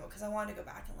voice memo because I wanted to go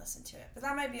back and listen to it. But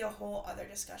that might be a whole other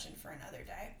discussion for another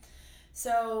day.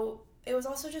 So it was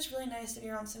also just really nice to be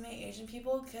around so many Asian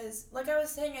people because, like I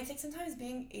was saying, I think sometimes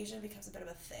being Asian becomes a bit of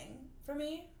a thing for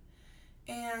me.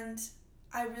 And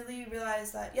I really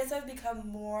realized that, yes, I've become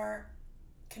more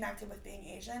connected with being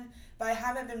Asian, but I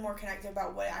haven't been more connected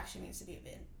about what it actually means to be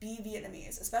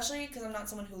Vietnamese, especially because I'm not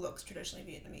someone who looks traditionally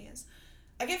Vietnamese.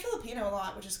 I get Filipino a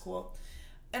lot, which is cool.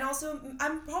 And also,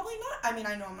 I'm probably not,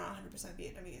 I know I'm not 100%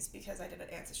 Vietnamese because I did an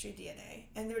Ancestry DNA,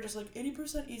 and they were just like,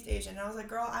 80% East Asian, and I was like,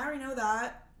 girl, I already know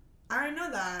that.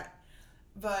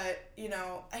 But,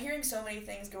 hearing so many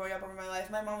things growing up over my life,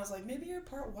 my mom was like, maybe you're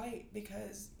part white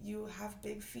because you have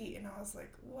big feet, and I was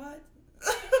like, what?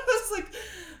 I was like,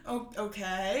 oh,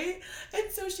 okay.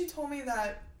 And so she told me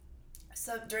that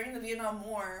during the Vietnam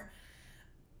War,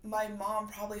 my mom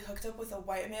probably hooked up with a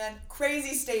white man.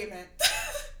 Crazy statement.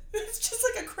 It's just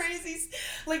like a crazy,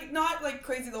 like, not like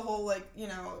crazy the whole, like, the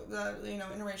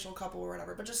interracial couple or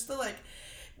whatever, but just the, like,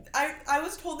 I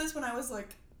was told this when I was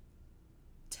like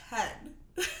 10.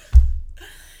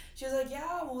 She was like,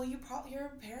 yeah, well, your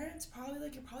parents probably,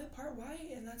 like, you're probably part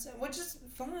white, and that's it, which is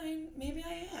fine. Maybe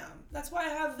I am. That's why I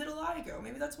have vitiligo.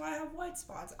 Maybe that's why I have white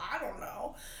spots. I don't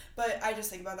know. But I just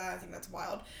think about that. I think that's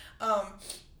wild.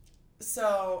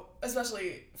 So,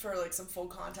 especially for, like, some full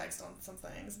context on some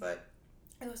things, but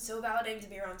it was so validating to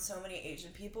be around so many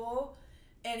Asian people,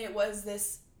 and it was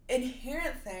this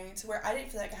inherent thing to where I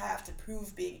didn't feel like I have to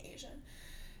prove being Asian.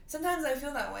 Sometimes I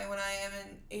feel that way when I am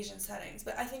in Asian settings,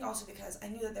 but I think also because I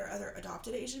knew that there are other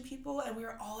adopted Asian people, and we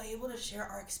were all able to share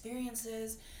our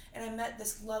experiences, and I met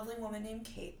this lovely woman named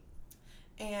Kate,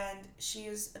 and she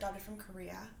is adopted from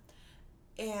Korea,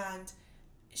 and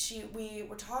we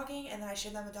were talking, and then I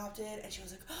shared that I'm adopted, and she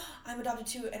was like, oh, I'm adopted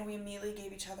too, and we immediately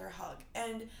gave each other a hug,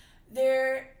 and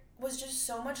there was just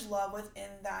so much love within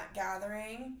that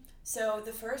gathering. So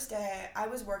the first day, I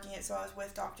was working it, so I was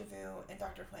with Dr. Vu and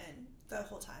Dr. Huynh the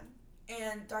whole time.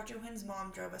 And Dr. Huyn's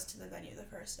mom drove us to the venue the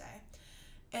first day.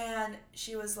 And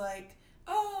she was like,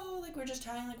 oh, like, we're just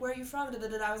chatting, like, where are you from?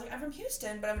 I was like, I'm from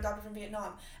Houston, but I'm adopted from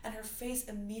Vietnam. And her face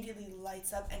immediately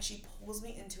lights up, and she pulls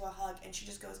me into a hug, and she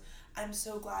just goes, I'm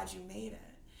so glad you made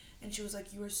it. And she was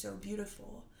like, you are so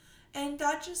beautiful. And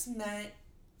that just meant,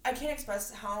 I can't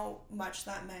express how much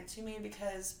that meant to me,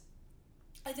 because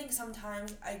I think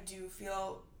sometimes I do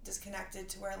feel disconnected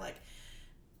to where, like,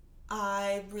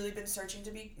 I've really been searching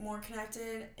to be more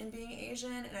connected in being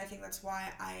Asian, and I think that's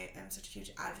why I am such a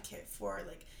huge advocate for,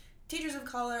 like, teachers of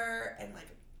color and, like,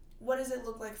 what does it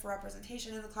look like for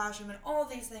representation in the classroom and all of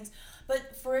these things.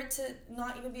 But for it to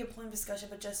not even be a point of discussion,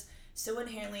 but just so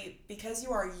inherently, because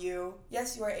you are you,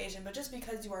 yes, you are Asian, but just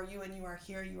because you are you and you are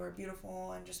here, you are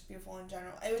beautiful and just beautiful in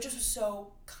general. It was just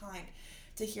so kind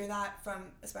to hear that from,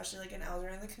 especially like an elder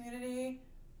in the community.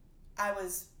 I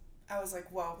was, I was like,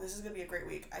 whoa, this is gonna be a great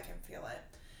week. I can feel it.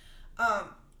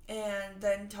 And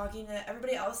then talking to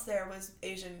everybody else there was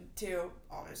Asian too,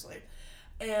 obviously,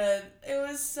 and it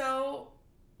was so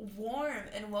warm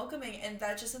and welcoming, and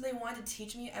that just that they wanted to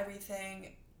teach me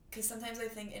everything, because sometimes I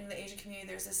think in the Asian community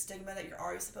there's this stigma that you're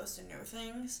always supposed to know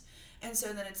things, and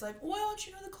so then it's like, why don't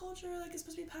you know the culture, like it's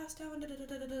supposed to be passed down, da da da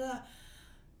da da da.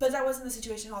 But that wasn't the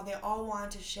situation at all. They all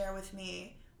wanted to share with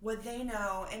me what they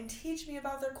know and teach me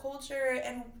about their culture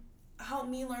and help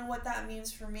me learn what that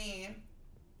means for me.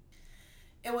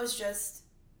 It was just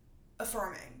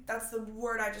affirming. That's the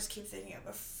word I just keep thinking of,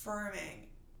 affirming.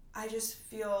 I just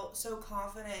feel so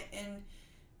confident in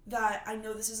that I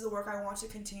know this is the work I want to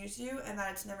continue to do and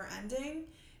that it's never ending,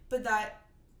 but that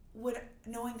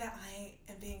knowing that I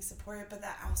am being supported, but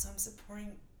that also I'm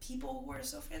supporting people who are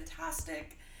so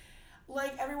fantastic.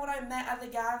 Like everyone I met at the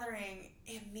gathering,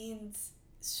 it means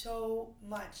so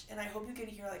much. And I hope you can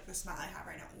hear like the smile I have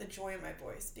right now and the joy in my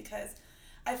voice, because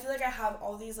I feel like I have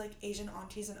all these like Asian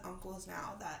aunties and uncles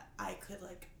now that I could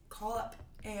like call up,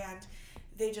 and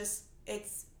they just,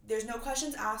 there's no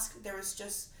questions asked. There was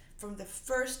just, from the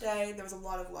first day, there was a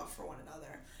lot of love for one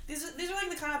another. These are like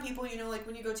the kind of people, like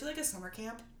when you go to like a summer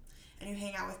camp and you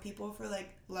hang out with people for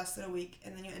like less than a week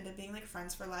and then you end up being like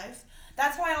friends for life.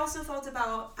 That's how I also felt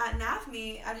about at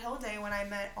NAFME at Hill Day, when I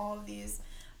met all of these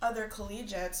other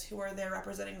collegiates who were there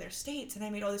representing their states, and I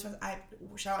made all these friends. I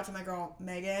shout out to my girl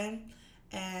Megan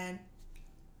and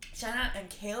Shanna and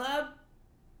Caleb.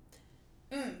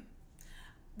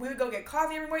 We would go get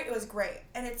coffee every morning. It was great.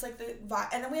 And it's like the vibe.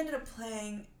 And then we ended up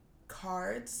playing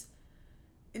cards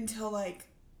until like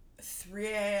 3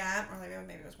 a.m. or like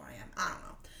maybe it was 1 a.m. I don't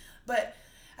know. But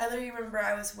I literally remember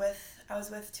I was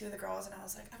with two of the girls, and I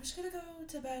was like, I'm just gonna go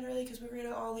to bed early because we were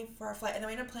gonna all leave for our flight. And then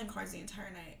we ended up playing cards the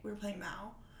entire night. We were playing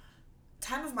Mao.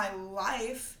 Time of my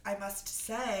life, I must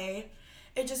say.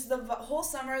 It just, the whole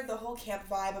summer, the whole camp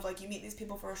vibe of like you meet these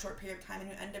people for a short period of time and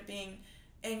you end up being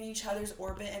in each other's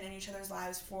orbit and in each other's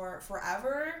lives for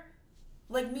forever.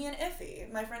 Like me and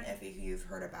Iffy, my friend Iffy, who you've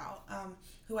heard about,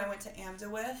 who I went to AMDA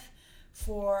with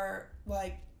for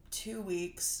like 2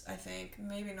 weeks, I think.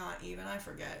 Maybe not even, I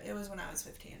forget. It was when I was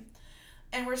 15.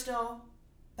 And we're still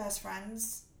best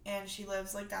friends, and she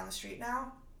lives like down the street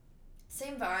now.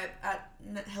 Same vibe at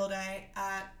Hill Day,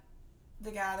 at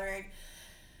the gathering.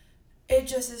 It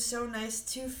just is so nice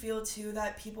to feel too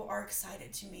that people are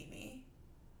excited to meet me.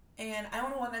 And I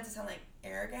don't want that to sound like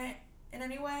arrogant in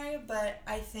any way, but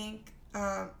I think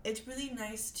it's really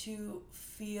nice to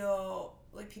feel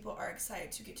like people are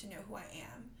excited to get to know who I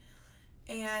am,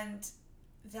 and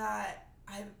that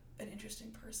I'm an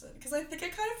interesting person. Because I think I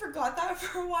kind of forgot that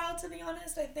for a while, to be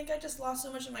honest. I think I just lost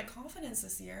so much of my confidence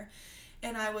this year,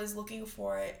 and I was looking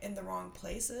for it in the wrong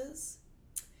places.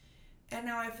 And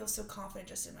now I feel so confident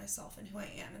just in myself and who I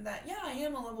am, and that, yeah, I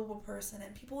am a lovable person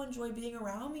and people enjoy being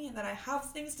around me, and that I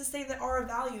have things to say that are of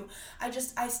value.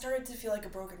 I started to feel like a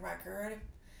broken record.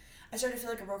 I started to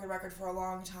feel like a broken record for a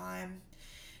long time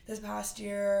this past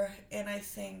year, and I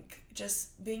think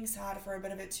just being sad for a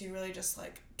bit of it too really just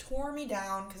like tore me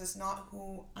down, because it's not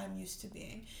who I'm used to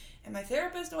being. And my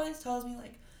therapist always tells me,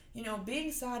 like,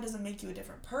 being sad doesn't make you a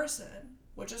different person,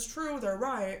 which is true, they're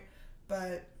right,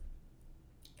 but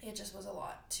it just was a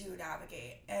lot to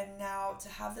navigate. And now to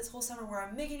have this whole summer where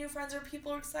I'm making new friends, or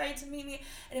people are excited to meet me,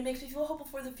 and it makes me feel hopeful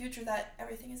for the future that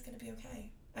everything is going to be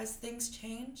okay. As things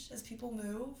change, as people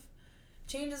move,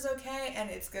 change is okay,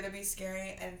 and it's going to be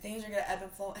scary, and things are going to ebb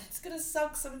and flow, and it's going to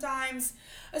suck sometimes,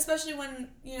 especially when,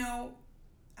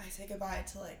 I say goodbye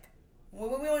to, like,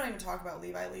 when we won't even talk about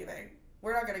Levi leaving.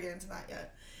 We're not going to get into that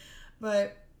yet.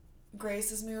 But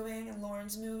Grace is moving, and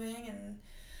Lauren's moving, and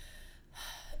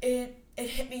it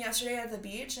hit me yesterday at the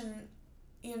beach, and,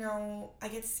 I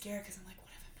get scared because I'm like,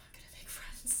 what if I'm not going to make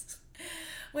friends?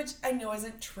 Which I know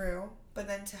isn't true, but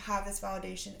then to have this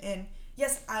validation in,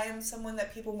 yes, I am someone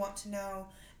that people want to know,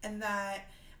 and that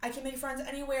I can make friends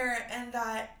anywhere, and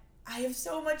that I have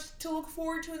so much to look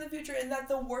forward to in the future, and that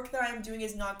the work that I'm doing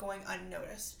is not going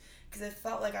unnoticed. Because it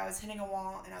felt like I was hitting a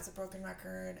wall, and I was a broken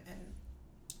record, and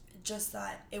just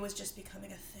that it was just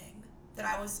becoming a thing. That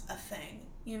I was a thing,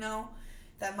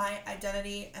 That my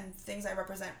identity and things I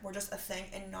represent were just a thing,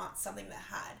 and not something that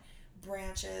had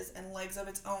branches and legs of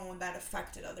its own that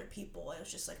affected other people. It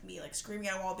was just like me like screaming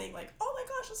at a wall, being like, oh my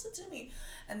gosh, listen to me.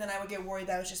 And then I would get worried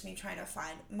that it was just me trying to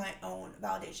find my own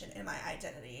validation in my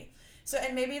identity. So,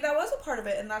 and maybe that was a part of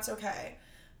it, and that's okay.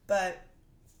 But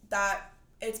that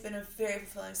it's been a very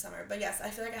fulfilling summer. But yes, I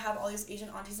feel like I have all these Asian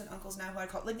aunties and uncles now who I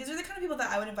call, like, these are the kind of people that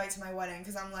I would invite to my wedding,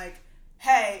 because I'm like,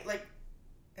 hey, like,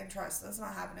 and trust, that's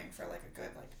not happening for like a good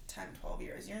like 10, 12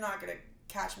 years. You're not gonna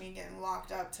catch me getting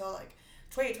locked up till like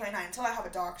 2029 until I have a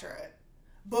doctorate.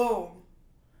 Boom.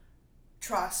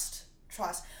 Trust.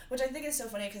 Which I think is so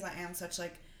funny because I am such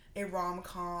like a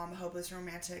rom-com, hopeless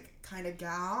romantic kind of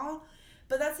gal.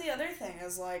 But that's the other thing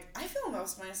is like, I feel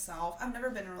most myself. I've never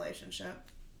been in a relationship.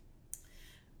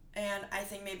 And I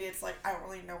think maybe it's like, I don't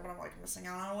really know what I'm like missing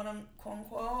out on when I'm quote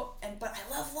unquote. But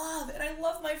I love love. And I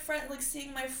love my friend, like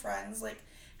seeing my friends like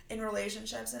in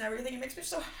relationships and everything. It makes me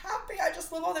so happy. I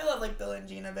just love all they love, like Bill and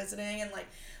Gina visiting and like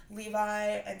Levi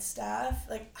and Steph.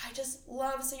 Like, I just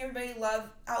love seeing everybody love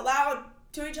out loud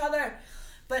to each other.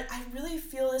 But I really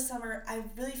feel this summer, I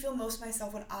really feel most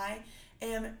myself when I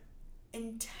am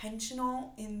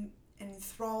intentional,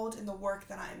 enthralled in the work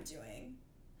that I'm doing.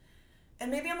 And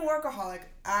maybe I'm a workaholic.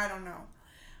 I don't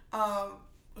know.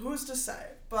 Who's to say?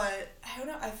 But I don't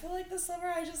know. I feel like this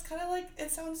summer I just kind of like,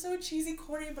 it sounds so cheesy,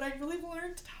 corny, but I really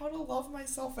learned how to love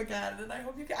myself again. And I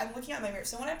hope you can. I'm looking at my mirror.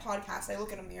 So when I podcast, I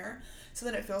look in a mirror so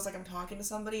that it feels like I'm talking to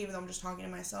somebody, even though I'm just talking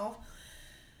to myself.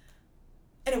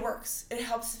 And it works. It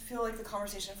helps feel like the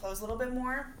conversation flows a little bit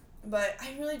more. But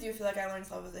I really do feel like I learned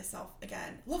to love myself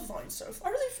again. Love thyself. I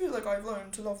really feel like I've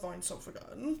learned to love thyself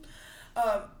again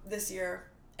this year.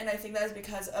 And I think that is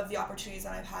because of the opportunities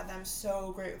that I've had that I'm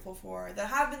so grateful for. That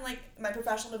have been like my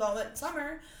professional development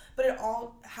summer, but it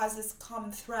all has this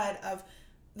common thread of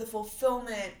the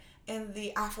fulfillment and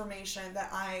the affirmation that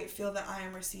I feel that I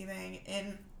am receiving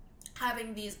in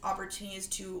having these opportunities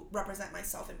to represent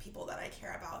myself and people that I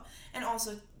care about. And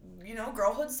also, you know,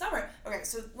 girlhood summer. Okay,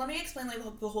 so let me explain like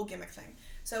the whole gimmick thing.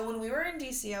 So when we were in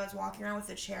DC, I was walking around with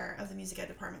the chair of the music ed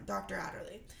department, Dr.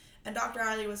 Adderley. And Dr.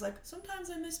 Adderley was like,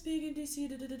 sometimes I miss being in DC,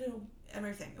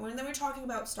 everything. And then we were talking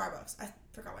about Starbucks. I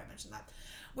forgot why I mentioned that.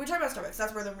 We were talking about Starbucks.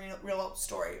 That's where the real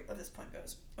story of this point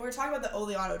goes. And we were talking about the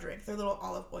Oleato drink, their little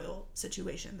olive oil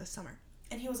situation this summer.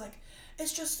 And he was like,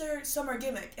 it's just their summer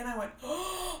gimmick. And I went,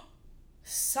 oh,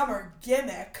 summer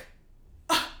gimmick?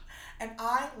 And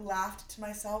I laughed to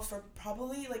myself for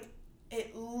probably like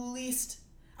at least,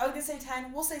 I was going to say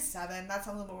 10, we'll say 7. That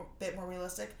sounds a bit more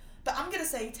realistic. But I'm gonna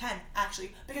say 10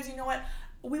 actually, because you know what?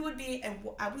 We would be at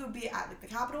like the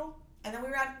Capitol, and then we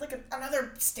were at like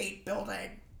another state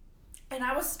building, and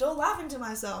I was still laughing to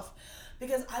myself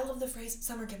because I love the phrase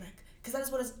summer gimmick, because that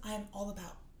is what I am all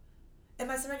about. And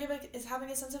my summer gimmick is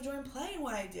having a sense of joy and play in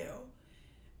what I do,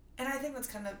 and I think that's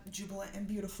kind of jubilant and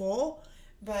beautiful.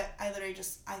 But I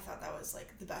thought that was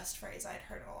like the best phrase I'd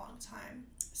heard in a long time.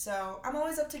 So I'm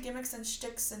always up to gimmicks and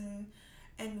shticks and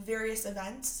various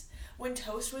events. When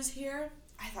Toast was here,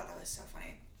 I thought that was so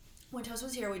funny. When Toast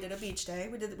was here, we did a beach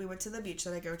day. We went to the beach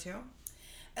that I go to.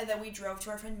 And then we drove to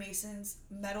our friend Mason's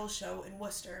metal show in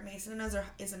Worcester. Mason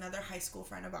is another high school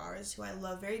friend of ours who I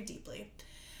love very deeply.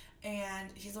 And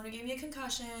he's the one who gave me a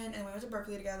concussion, and we went to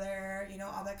Berkeley together, you know,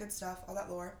 all that good stuff, all that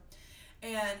lore.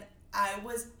 And I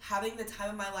was having the time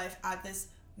of my life at this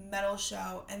metal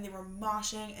show, and they were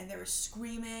moshing, and they were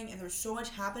screaming, and there was so much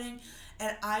happening.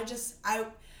 And I just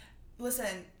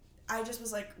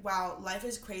was like, wow, life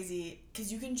is crazy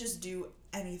because you can just do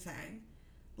anything.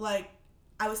 Like,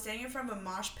 I was standing in front of a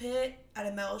mosh pit at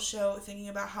a metal show thinking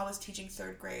about how I was teaching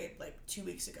 3rd grade like 2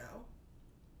 weeks ago.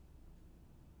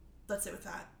 Let's sit with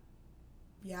that.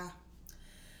 Yeah.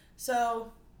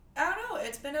 So, I don't know.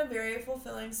 It's been a very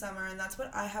fulfilling summer, and that's what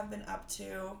I have been up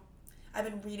to. I've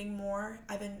been reading more.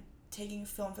 I've been taking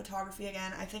film photography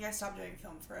again. I think I stopped doing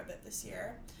film for a bit this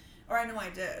year. Or I know I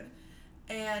did.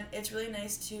 And it's really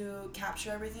nice to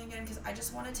capture everything again because I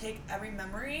just want to take every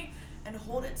memory and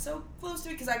hold it so close to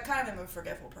me because I kind of am a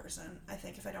forgetful person, I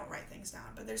think, if I don't write things down.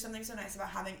 But there's something so nice about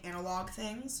having analog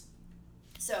things.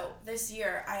 So this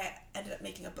year, I ended up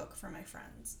making a book for my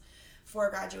friends for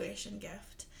a graduation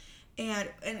gift. And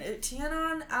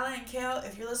Tianon, Ala, and Kale,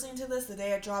 if you're listening to this the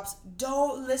day it drops,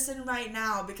 don't listen right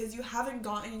now because you haven't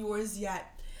gotten yours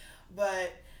yet.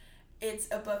 But it's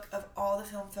a book of all the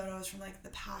film photos from like the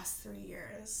past 3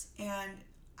 years, and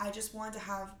I just wanted to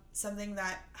have something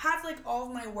that had like all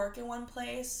of my work in one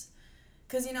place,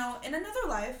 because you know, in another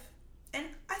life, and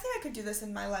I think I could do this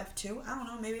in my life too, I don't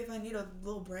know, maybe if I need a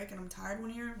little break and I'm tired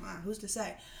one year, who's to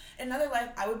say. In another life,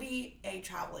 I would be a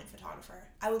traveling photographer.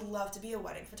 I would love to be a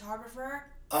wedding photographer.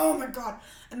 Oh my god,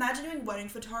 imagine doing wedding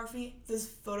photography, those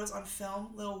photos on film,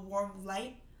 little warm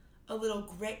light, a little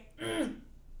gray,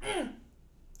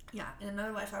 Yeah, in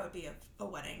another life, I would be a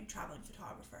wedding traveling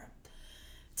photographer.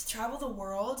 To travel the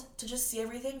world, to just see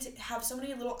everything, to have so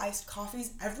many little iced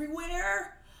coffees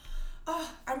everywhere.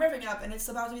 Oh, I'm revving up, and it's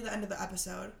about to be the end of the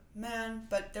episode. Man,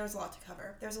 but there's a lot to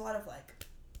cover. There's a lot of, like,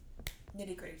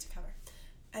 nitty-gritty to cover.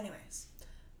 Anyways,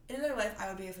 in another life, I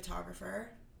would be a photographer.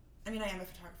 I mean, I am a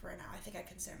photographer right now. I think I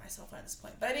consider myself one at this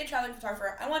point. But I'd be a traveling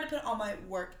photographer. I wanted to put all my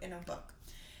work in a book.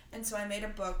 And so I made a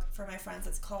book for my friends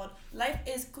that's called Life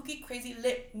is Cookie Crazy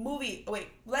Lit Movie. Oh, wait.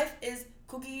 Life is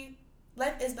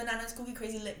Bananas Cookie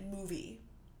Crazy Lit Movie.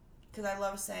 Because I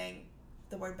love saying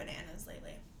the word bananas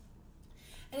lately.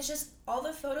 And it's just all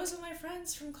the photos of my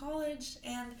friends from college.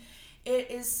 And it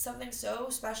is something so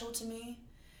special to me.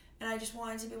 And I just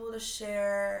wanted to be able to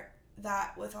share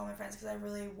that with all my friends because I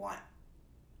really want,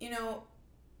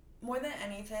 more than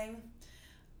anything,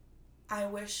 I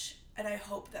wish and I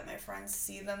hope that my friends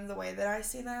see them the way that I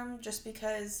see them, just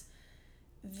because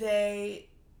they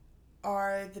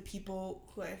are the people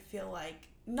who I feel like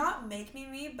not make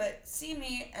me, but see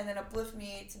me and then uplift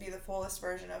me to be the fullest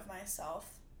version of myself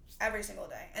every single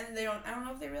day. And I don't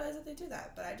know if they realize that they do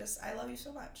that, but I love you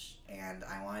so much. And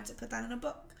I wanted to put that in a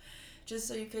book, just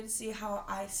so you could see how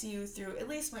I see you through at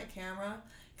least my camera,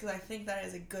 because I think that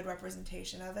is a good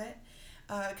representation of it,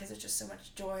 because it's just so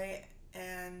much joy,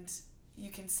 and you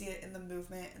can see it in the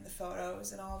movement and the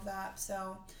photos and all of that.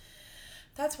 So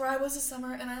that's where I was this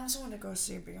summer. And I also wanted to go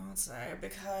see Beyonce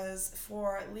because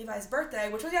for Levi's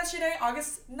birthday, which was yesterday,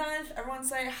 August 9th, everyone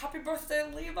say happy birthday,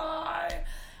 Levi.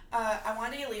 I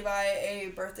wanted to get Levi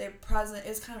a birthday present. It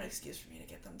was kind of an excuse for me to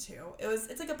get them too.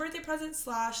 It's like a birthday present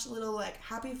 / little like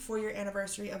happy 4-year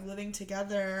anniversary of living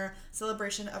together,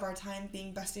 celebration of our time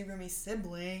being bestie roomie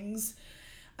siblings.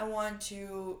 I want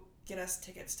to get us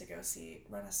tickets to go see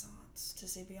Renaissance, to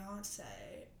see Beyonce,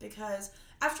 because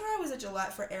after I was at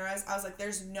Gillette for Eras, I was like,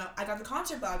 I got the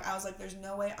concert bug. I was like, there's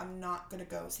no way I'm not gonna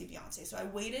go see Beyonce. So I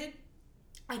waited.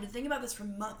 I've been thinking about this for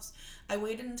months. I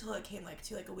waited until it came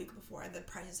to a week before, and the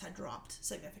prices had dropped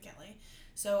significantly.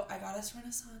 So I got us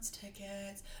Renaissance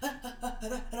tickets,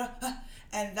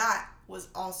 and that was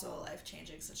also a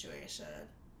life-changing situation.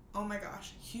 Oh my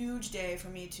gosh, huge day for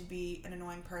me to be an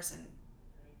annoying person,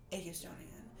 a Houstonian.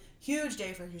 Huge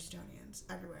day for Houstonians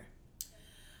everywhere.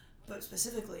 But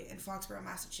specifically in Foxborough,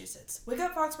 Massachusetts. Wake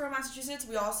Up Foxborough, Massachusetts,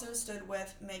 we also stood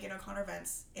with Megan O'Connor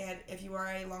Vance. And if you are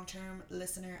a long-term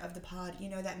listener of the pod, you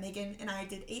know that Megan and I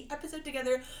did 8 episodes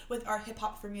together with our Hip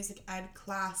Hop for Music Ed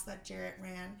class that Jarrett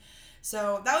ran.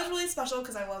 So that was really special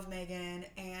because I love Megan.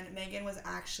 And Megan was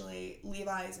actually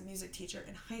Levi's music teacher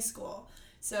in high school.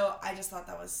 So I just thought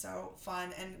that was so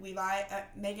fun. And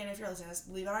Megan, if you're listening to this,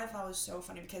 Levi, I thought was so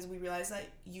funny because we realized that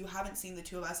you haven't seen the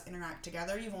two of us interact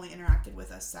together. You've only interacted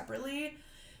with us separately.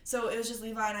 So it was just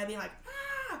Levi and I being like,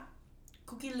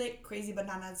 Cookie Lit Crazy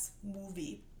Bananas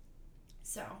movie.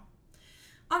 So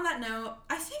on that note,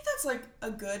 I think that's like a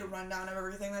good rundown of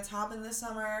everything that's happened this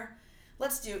summer.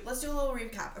 Let's do a little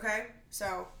recap, okay?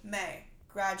 So May,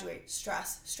 graduate,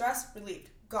 stress relieved,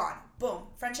 gone, boom,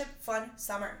 friendship, fun,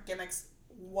 summer, gimmicks.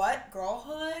 What?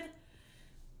 Girlhood?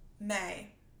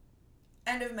 May.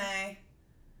 End of May.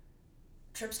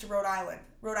 Trips to Rhode Island.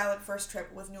 Rhode Island first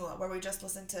trip with Nula, where we just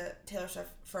listened to Taylor Swift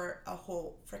for a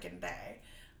whole freaking day.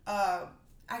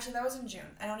 Actually, that was in June.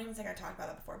 I don't even think I talked about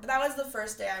that before. But that was the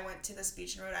first day I went to this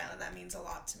beach in Rhode Island. That means a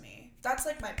lot to me. That's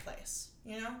like my place,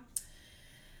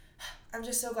 I'm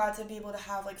just so glad to be able to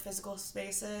have like physical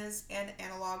spaces and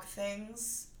analog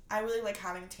things. I really like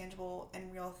having tangible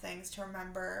and real things to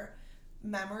remember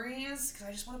memories, because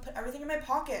I just want to put everything in my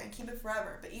pocket and keep it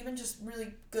forever. But even just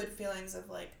really good feelings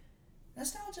of like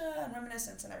nostalgia and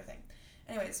reminiscence and everything.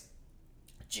 Anyways,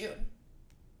 June,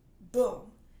 boom,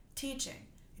 teaching,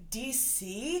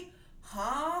 DC,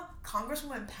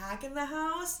 Congresswoman Pack in the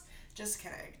house. Just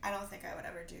kidding. I don't think I would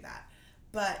ever do that.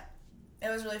 But it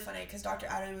was really funny because Dr.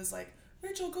 Addy was like,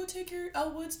 Rachel, go take your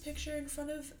Elle Woods picture in front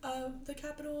of the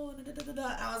Capitol. And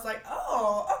I was like,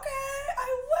 oh, okay,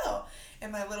 I will.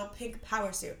 In my little pink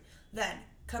power suit. Then,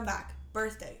 come back,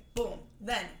 birthday, boom.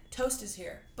 Then, Toast is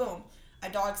here, boom. I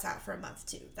dog sat for a month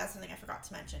too. That's something I forgot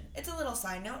to mention. It's a little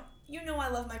side note. You know I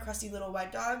love my crusty little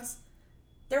white dogs.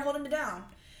 They're holding me down.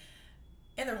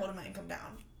 And they're holding my income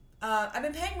down. I've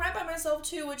been paying rent by myself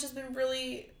too, which has been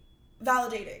really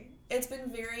validating. It's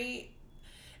been very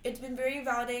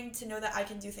validating to know that I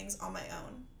can do things on my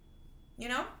own.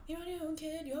 You're on your own,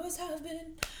 kid. You always have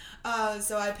been.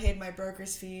 So I paid my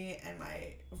broker's fee and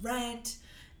my rent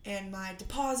and my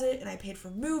deposit, and I paid for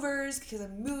movers because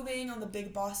I'm moving on the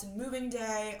big Boston moving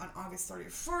day on August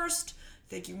 31st.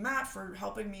 Thank you, Matt, for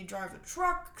helping me drive the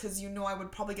truck, because I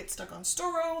would probably get stuck on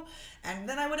Storo, and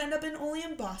then I would end up only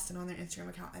in Boston on their Instagram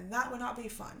account, and that would not be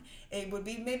fun. It would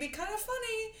be maybe kind of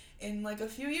funny in like a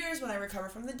few years when I recover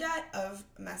from the debt of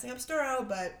messing up Storo,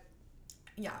 but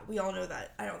yeah, we all know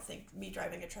that I don't think me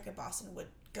driving a truck in Boston would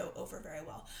go over very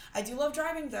well. I do love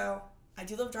driving, though. I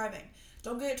do love driving.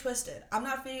 Don't get it twisted. I'm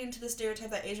not feeding into the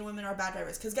stereotype that Asian women are bad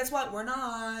drivers, because guess what? We're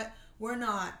not. We're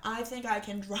not. I think I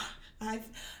can drive.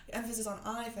 Emphasis on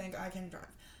I think I can drive.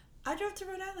 I drove to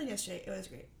Rhode Island yesterday. It was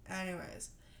great. Anyways,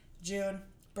 June,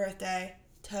 birthday,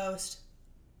 toast,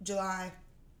 July,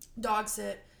 dog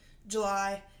sit,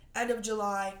 July, end of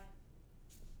July,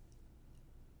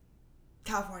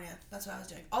 California. That's what I was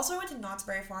doing. Also, I went to Knott's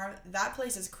Berry Farm. That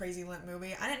place is crazy lit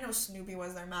movie. I didn't know Snoopy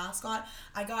was their mascot.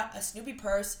 I got a Snoopy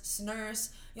purse, Snurse.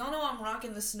 Y'all know I'm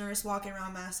rocking the Snurse walking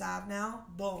around Mass Ave now.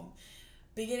 Boom.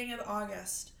 Beginning of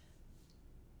August,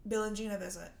 Bill and Gina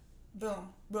visit. Boom.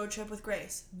 Road trip with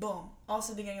Grace. Boom.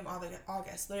 Also beginning of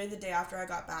August. Literally the day after I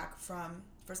got back from,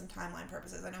 for some timeline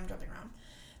purposes, I know I'm jumping around.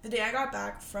 The day I got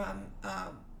back from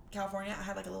California, I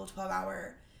had like a little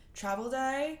 12-hour travel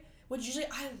day, which usually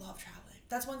I love traveling.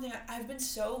 That's one thing. I've been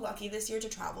so lucky this year to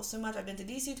travel so much. I've been to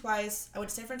DC twice. I went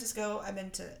to San Francisco. I've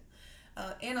been to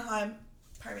Anaheim.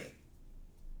 Pardon me.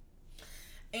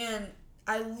 And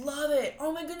I love it.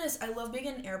 Oh my goodness. I love being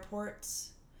in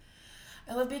airports.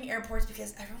 I love being in airports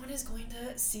because everyone is going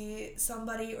to see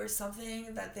somebody or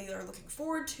something that they are looking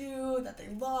forward to, that they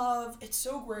love. It's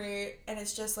so great. And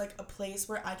it's just like a place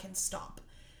where I can stop.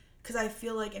 Because I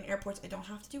feel like in airports, I don't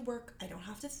have to do work. I don't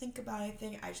have to think about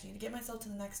anything. I just need to get myself to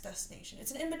the next destination.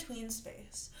 It's an in-between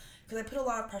space. Because I put a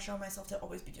lot of pressure on myself to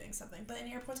always be doing something. But in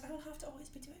airports, I don't have to always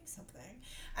be doing something.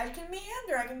 I can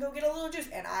meander. I can go get a little juice.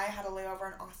 And I had a layover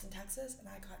in Austin, Texas. And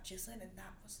I got juicing. And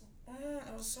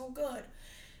that was so good.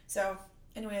 So,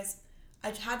 anyways, I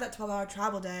had that 12-hour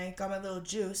travel day. Got my little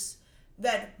juice.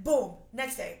 Then, boom.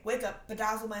 Next day. Wake up.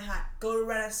 Bedazzle my hat. Go to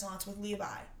Renaissance with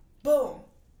Levi. Boom.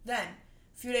 Then,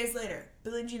 a few days later,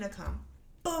 Billie and Gina come.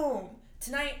 Boom!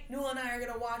 Tonight, Newell and I are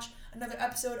going to watch another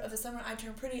episode of The Summer I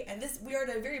Turned Pretty, and we are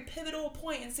at a very pivotal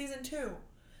point in season 2.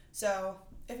 So,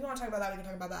 if you want to talk about that, we can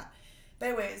talk about that. But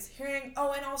anyways, hearing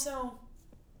Beyonce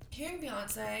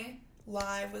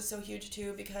live was so huge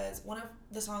too, because one of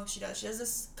the songs she does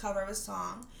this cover of a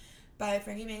song by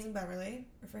Frankie Mayes and Beverly,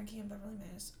 or Frankie and Beverly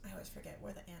Mays, I always forget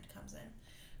where the and comes in,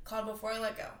 called Before I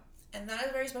Let Go. And that is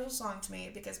a very special song to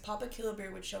me because Papa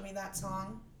Killabrew would show me that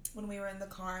song when we were in the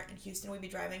car in Houston. We'd be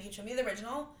driving. He'd show me the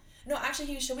original. No, actually,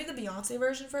 he would show me the Beyonce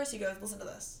version first. He goes, listen to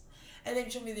this. And then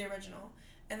he'd show me the original.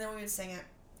 And then we would sing it.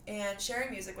 And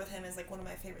sharing music with him is like one of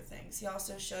my favorite things. He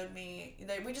also showed me,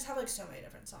 we just have like so many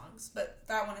different songs. But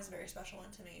that one is a very special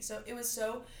one to me. So it was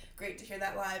so great to hear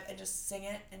that live and just sing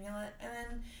it and yell it. And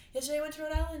then yesterday I went to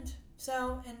Rhode Island.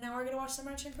 So, and now we're going to watch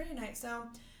Summer I Turned Pretty night. So,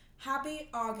 happy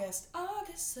August.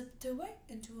 August slipped away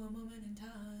into a moment in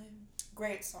time.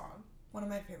 Great song. One of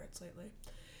my favorites lately.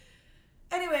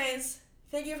 Anyways,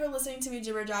 thank you for listening to me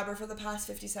jibber jabber for the past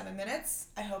 57 minutes.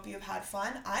 I hope you've had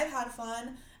fun. I've had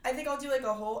fun. I think I'll do like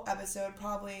a whole episode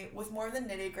probably with more of the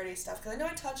nitty gritty stuff because I know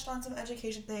I touched on some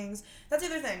education things. That's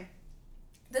the other thing.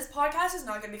 This podcast is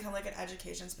not going to become like an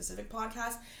education specific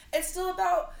podcast. It's still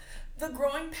about the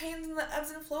growing pains and the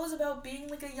ebbs and flows about being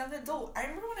like a young adult. I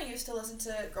remember when I used to listen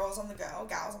to Gals on the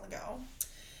Go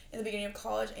in the beginning of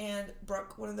college, and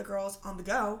Brooke, one of the girls on the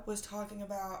go, was talking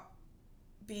about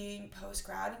being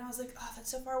post-grad, and I was like, oh, that's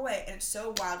so far away. And it's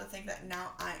so wild to think that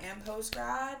now I am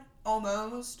post-grad,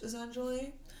 almost,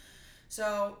 essentially.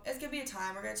 So it's going to be a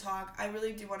time. We're going to talk. I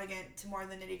really do want to get to more of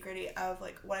the nitty-gritty of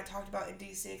like what I talked about in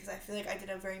DC, because I feel like I did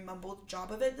a very mumbled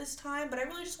job of it this time, but I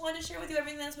really just wanted to share with you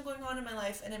everything that's been going on in my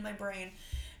life and in my brain.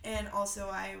 And also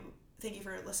I thank you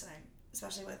for listening,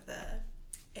 especially with the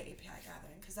AAPI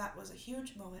gathering, because that was a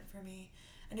huge moment for me,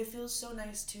 and it feels so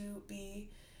nice to be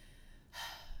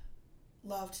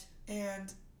loved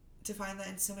and to find that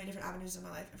in so many different avenues of my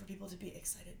life, and for people to be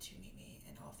excited to meet me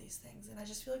and all of these things. And I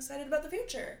just feel excited about the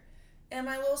future. Am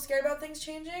I a little scared about things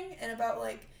changing and about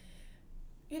like,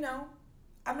 I'm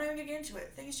not even gonna get into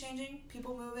it. Things changing,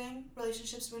 people moving,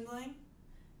 relationships dwindling.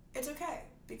 It's okay,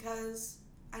 because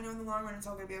I know in the long run it's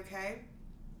all gonna be okay,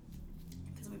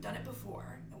 because we've done it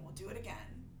before and we'll do it again.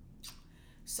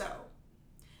 So,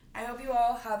 I hope you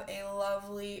all have a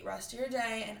lovely rest of your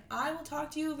day, and I will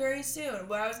talk to you very soon.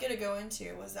 What I was going to go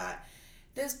into was that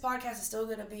this podcast is still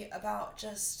going to be about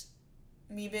just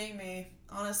me being me.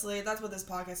 Honestly, that's what this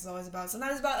podcast is always about.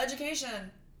 Sometimes it's about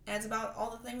education, and it's about all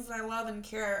the things that I love and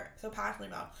care so passionately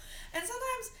about. And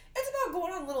sometimes it's about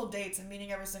going on little dates and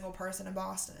meeting every single person in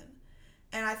Boston.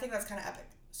 And I think that's kind of epic.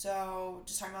 So,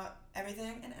 just talking about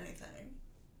everything and anything.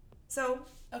 So,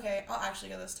 okay, I'll actually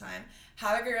go this time.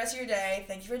 Have a great rest of your day.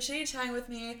 Thank you for chitty-chatting with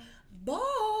me.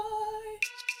 Bye!